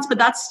no sense, but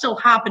that's still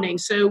happening.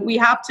 So we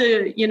have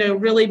to,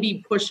 really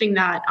be pushing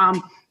that.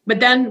 But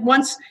then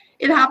once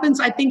it happens,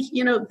 I think,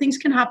 things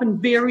can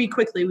happen very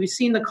quickly. We've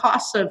seen the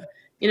costs of,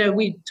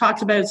 we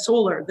talked about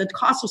solar, the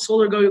cost of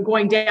solar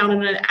going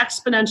down at an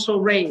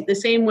exponential rate. The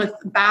same with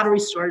battery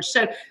storage.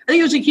 So I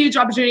think there's a huge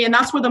opportunity, and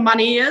that's where the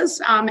money is.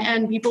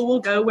 And people will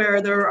go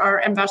where there are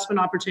investment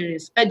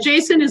opportunities. But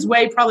Jason is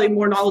probably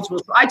more knowledgeable.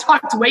 So I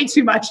talked way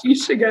too much. You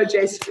should go,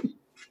 Jason.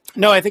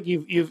 No, I think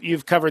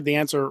you've covered the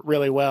answer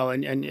really well,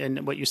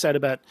 and what you said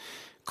about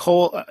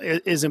coal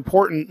is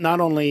important. Not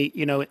only,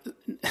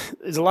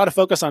 there's a lot of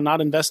focus on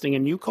not investing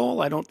in new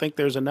coal. I don't think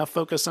there's enough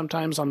focus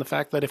sometimes on the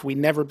fact that if we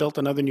never built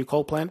another new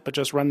coal plant, but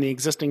just run the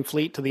existing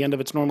fleet to the end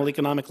of its normal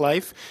economic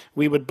life,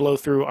 we would blow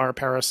through our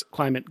Paris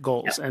climate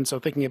goals. Yeah. And so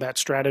thinking about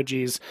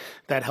strategies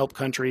that help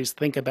countries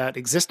think about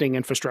existing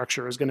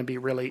infrastructure is going to be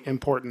really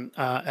important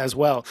as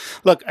well.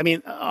 Look, I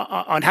mean,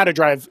 on how to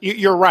drive,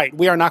 you're right.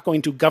 We are not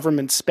going to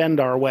government spend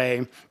our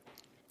way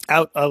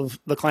out of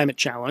the climate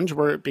challenge,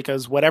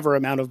 because whatever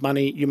amount of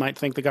money you might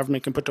think the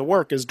government can put to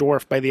work is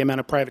dwarfed by the amount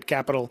of private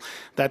capital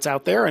that's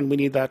out there, and we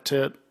need that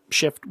to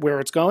shift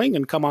where it's going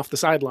and come off the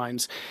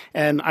sidelines.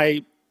 And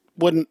I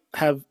wouldn't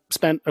have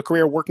spent a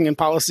career working in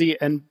policy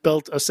and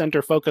built a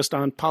center focused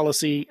on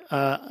policy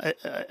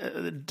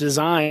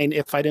design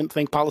if I didn't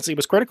think policy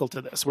was critical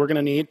to this. We're going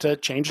to need to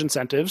change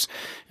incentives,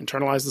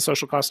 internalize the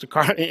social cost of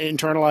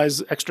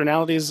internalize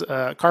externalities,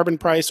 carbon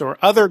price, or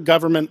other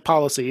government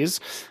policies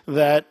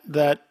that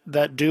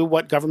do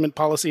what government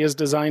policy is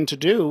designed to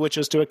do, which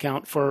is to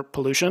account for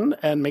pollution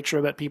and make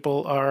sure that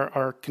people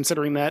are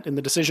considering that in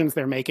the decisions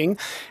they're making,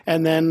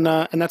 and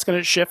that's going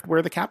to shift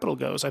where the capital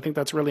goes. I think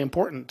that's really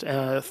important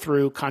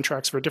through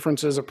contracts for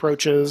differences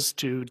approaches,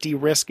 to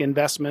de-risk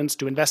investments,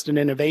 to invest in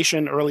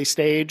innovation early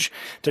stage,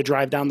 to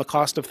drive down the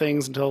cost of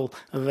things until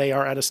they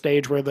are at a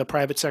stage where the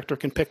private sector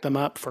can pick them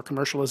up for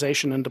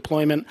commercialization and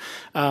deployment.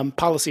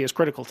 Policy is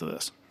critical to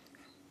this.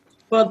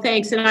 Well,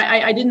 thanks. And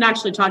I didn't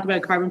actually talk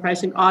about carbon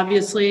pricing.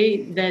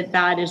 Obviously,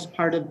 that is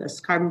part of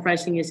this. Carbon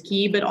pricing is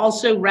key, but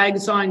also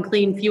regs on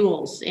clean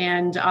fuels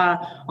and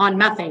on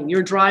methane.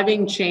 You're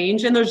driving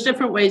change, and there's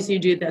different ways you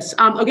do this.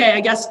 Okay,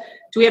 I guess,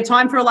 do we have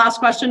time for a last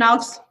question,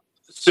 Alex?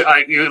 So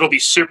it'll be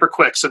super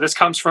quick. So this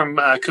comes from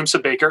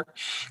Kumsa Baker.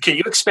 Can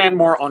you expand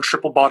more on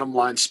triple bottom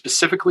line,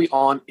 specifically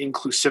on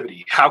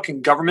inclusivity? How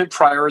can government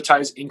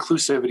prioritize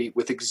inclusivity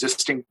with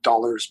existing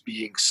dollars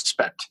being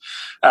spent?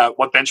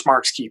 What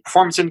benchmarks, key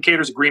performance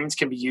indicators, agreements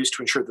can be used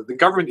to ensure that the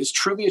government is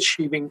truly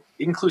achieving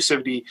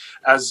inclusivity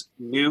as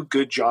new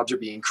good jobs are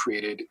being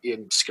created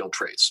in skilled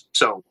trades?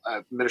 So,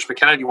 Minister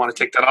McKenna, do you want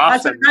to take that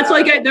off?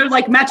 They're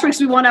like metrics.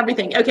 We want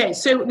everything. Okay,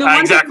 so the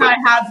one thing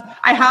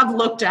I have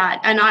looked at,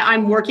 and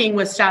I'm working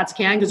with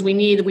StatsCan because we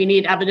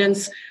need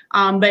evidence,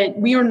 but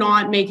we are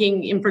not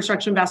making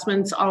infrastructure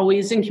investments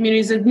always in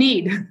communities of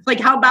need. Like,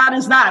 how bad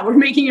is that? We're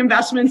making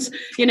investments,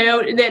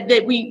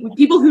 that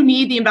people who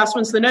need the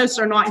investments the most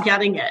are not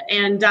getting it.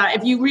 And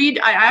if you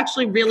read, I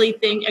actually really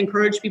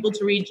encourage people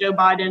to read Joe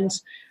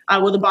Biden's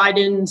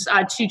Biden's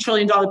 $2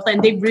 trillion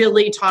plan. They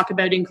really talk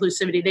about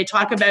inclusivity. They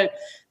talk about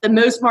the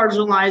most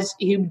marginalized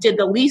who did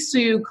the least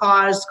to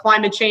cause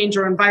climate change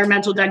or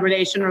environmental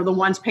degradation are the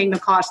ones paying the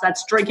cost.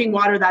 That's drinking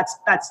water. That's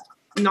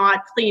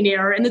not clean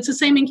air. And it's the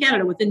same in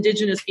Canada with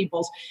Indigenous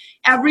peoples.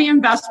 Every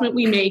investment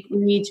we make, we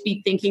need to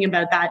be thinking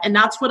about that. And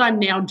that's what I'm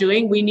now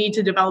doing. We need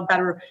to develop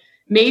better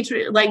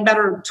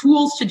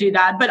tools to do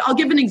that. But I'll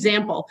give an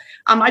example.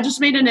 I just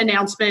made an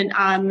announcement.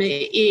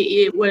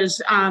 It was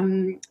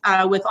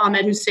with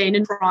Ahmed Hussein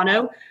in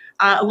Toronto,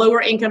 a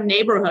lower income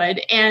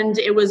neighborhood, and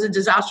it was a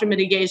disaster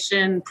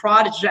mitigation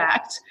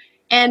project.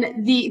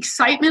 And the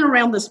excitement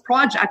around this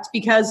project,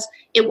 because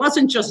it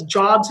wasn't just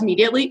jobs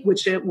immediately,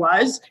 which it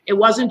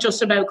wasn't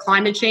just about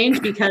climate change,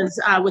 because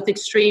with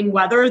extreme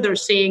weather, they're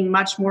seeing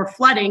much more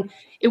flooding.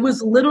 It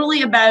was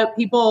literally about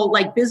people,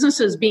 like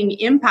businesses, being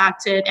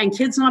impacted and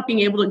kids not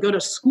being able to go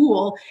to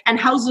school, and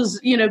houses,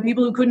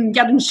 people who couldn't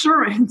get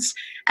insurance.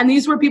 And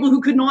these were people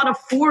who could not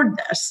afford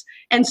this.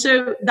 And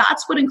so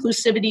that's what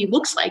inclusivity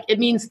looks like. It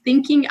means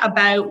thinking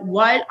about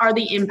what are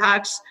the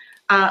impacts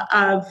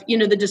of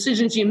the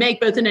decisions you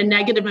make, both in a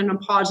negative and a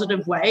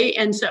positive way.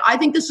 And so I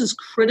think this is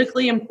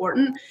critically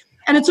important.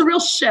 And it's a real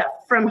shift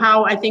from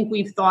how I think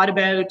we've thought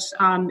about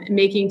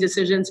making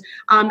decisions.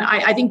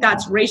 I think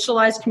that's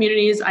racialized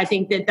communities. I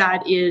think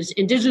that is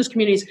Indigenous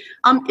communities.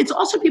 It's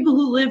also people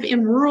who live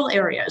in rural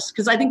areas,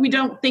 because I think we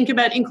don't think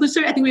about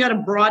inclusive. I think we got to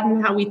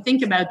broaden how we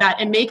think about that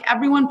and make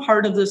everyone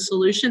part of the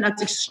solution.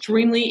 That's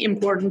extremely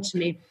important to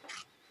me.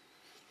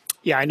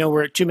 Yeah, I know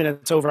we're at 2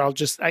 minutes over.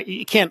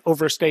 You can't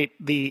overstate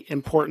the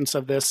importance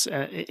of this,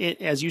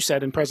 as you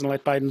said, in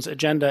President-elect Biden's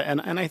agenda.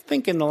 And I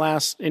think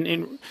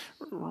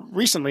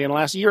recently, in the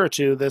last year or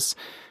two, this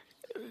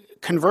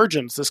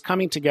convergence, this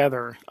coming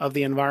together of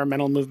the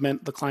environmental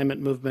movement, the climate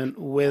movement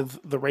with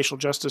the racial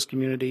justice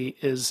community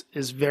is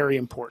very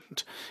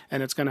important.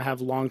 And it's going to have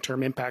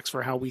long-term impacts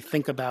for how we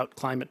think about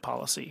climate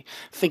policy,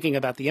 thinking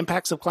about the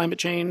impacts of climate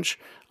change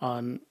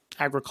on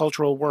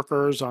agricultural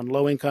workers, on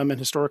low-income and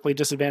historically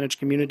disadvantaged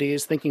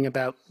communities, thinking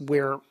about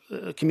where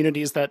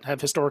communities that have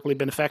historically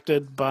been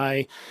affected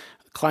by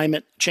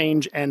climate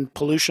change and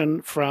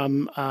pollution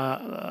from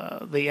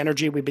the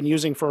energy we've been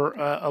using for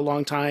a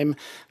long time,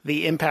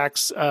 the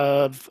impacts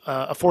of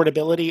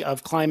affordability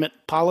of climate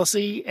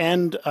policy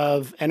and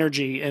of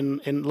energy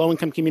in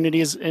low-income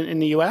communities in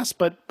the U.S.,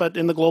 but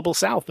in the global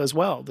South as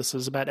well. This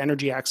is about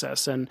energy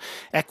access and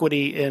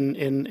equity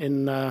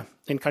in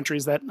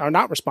countries that are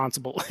not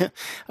responsible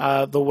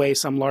the way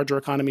some larger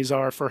economies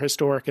are for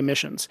historic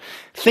emissions.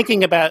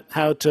 Thinking about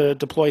how to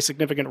deploy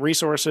significant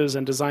resources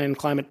and design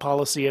climate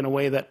policy in a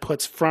way that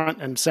puts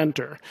front and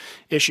center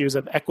issues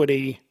of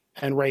equity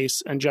and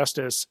race and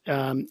justice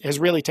has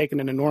really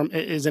taken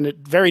is in a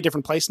very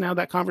different place now,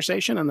 that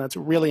conversation, and that's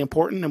really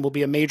important and will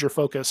be a major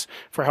focus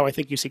for how I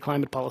think you see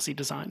climate policy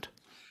designed.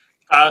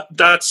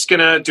 That's going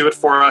to do it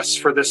for us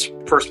for this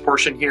first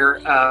portion here.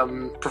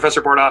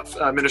 Professor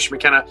Bordoff, Minister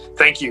McKenna,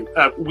 thank you.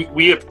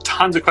 We have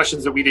tons of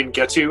questions that we didn't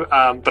get to,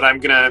 but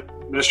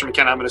Minister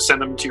McKenna, I'm going to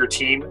send them to your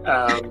team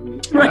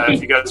right.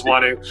 If you guys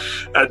want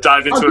to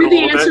dive into it a little bit. I'll do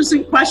the answers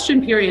and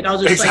question period.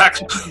 I'll just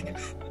exactly.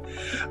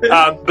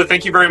 But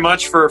thank you very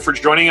much for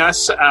joining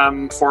us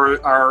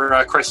for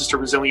our Crisis to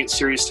Resilience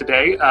series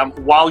today.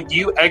 While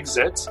you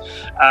exit,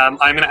 I'm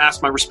going to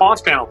ask my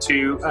response panel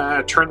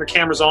to turn their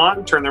cameras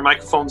on, turn their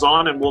microphones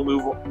on, and we'll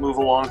move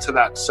along to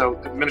that. So,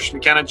 Minister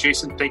McKenna,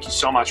 Jason, thank you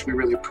so much. We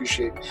really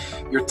appreciate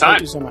your time.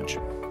 Thank you so much.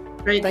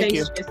 Great. Thank Thanks,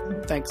 you.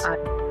 Jason. Thanks.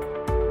 Bye.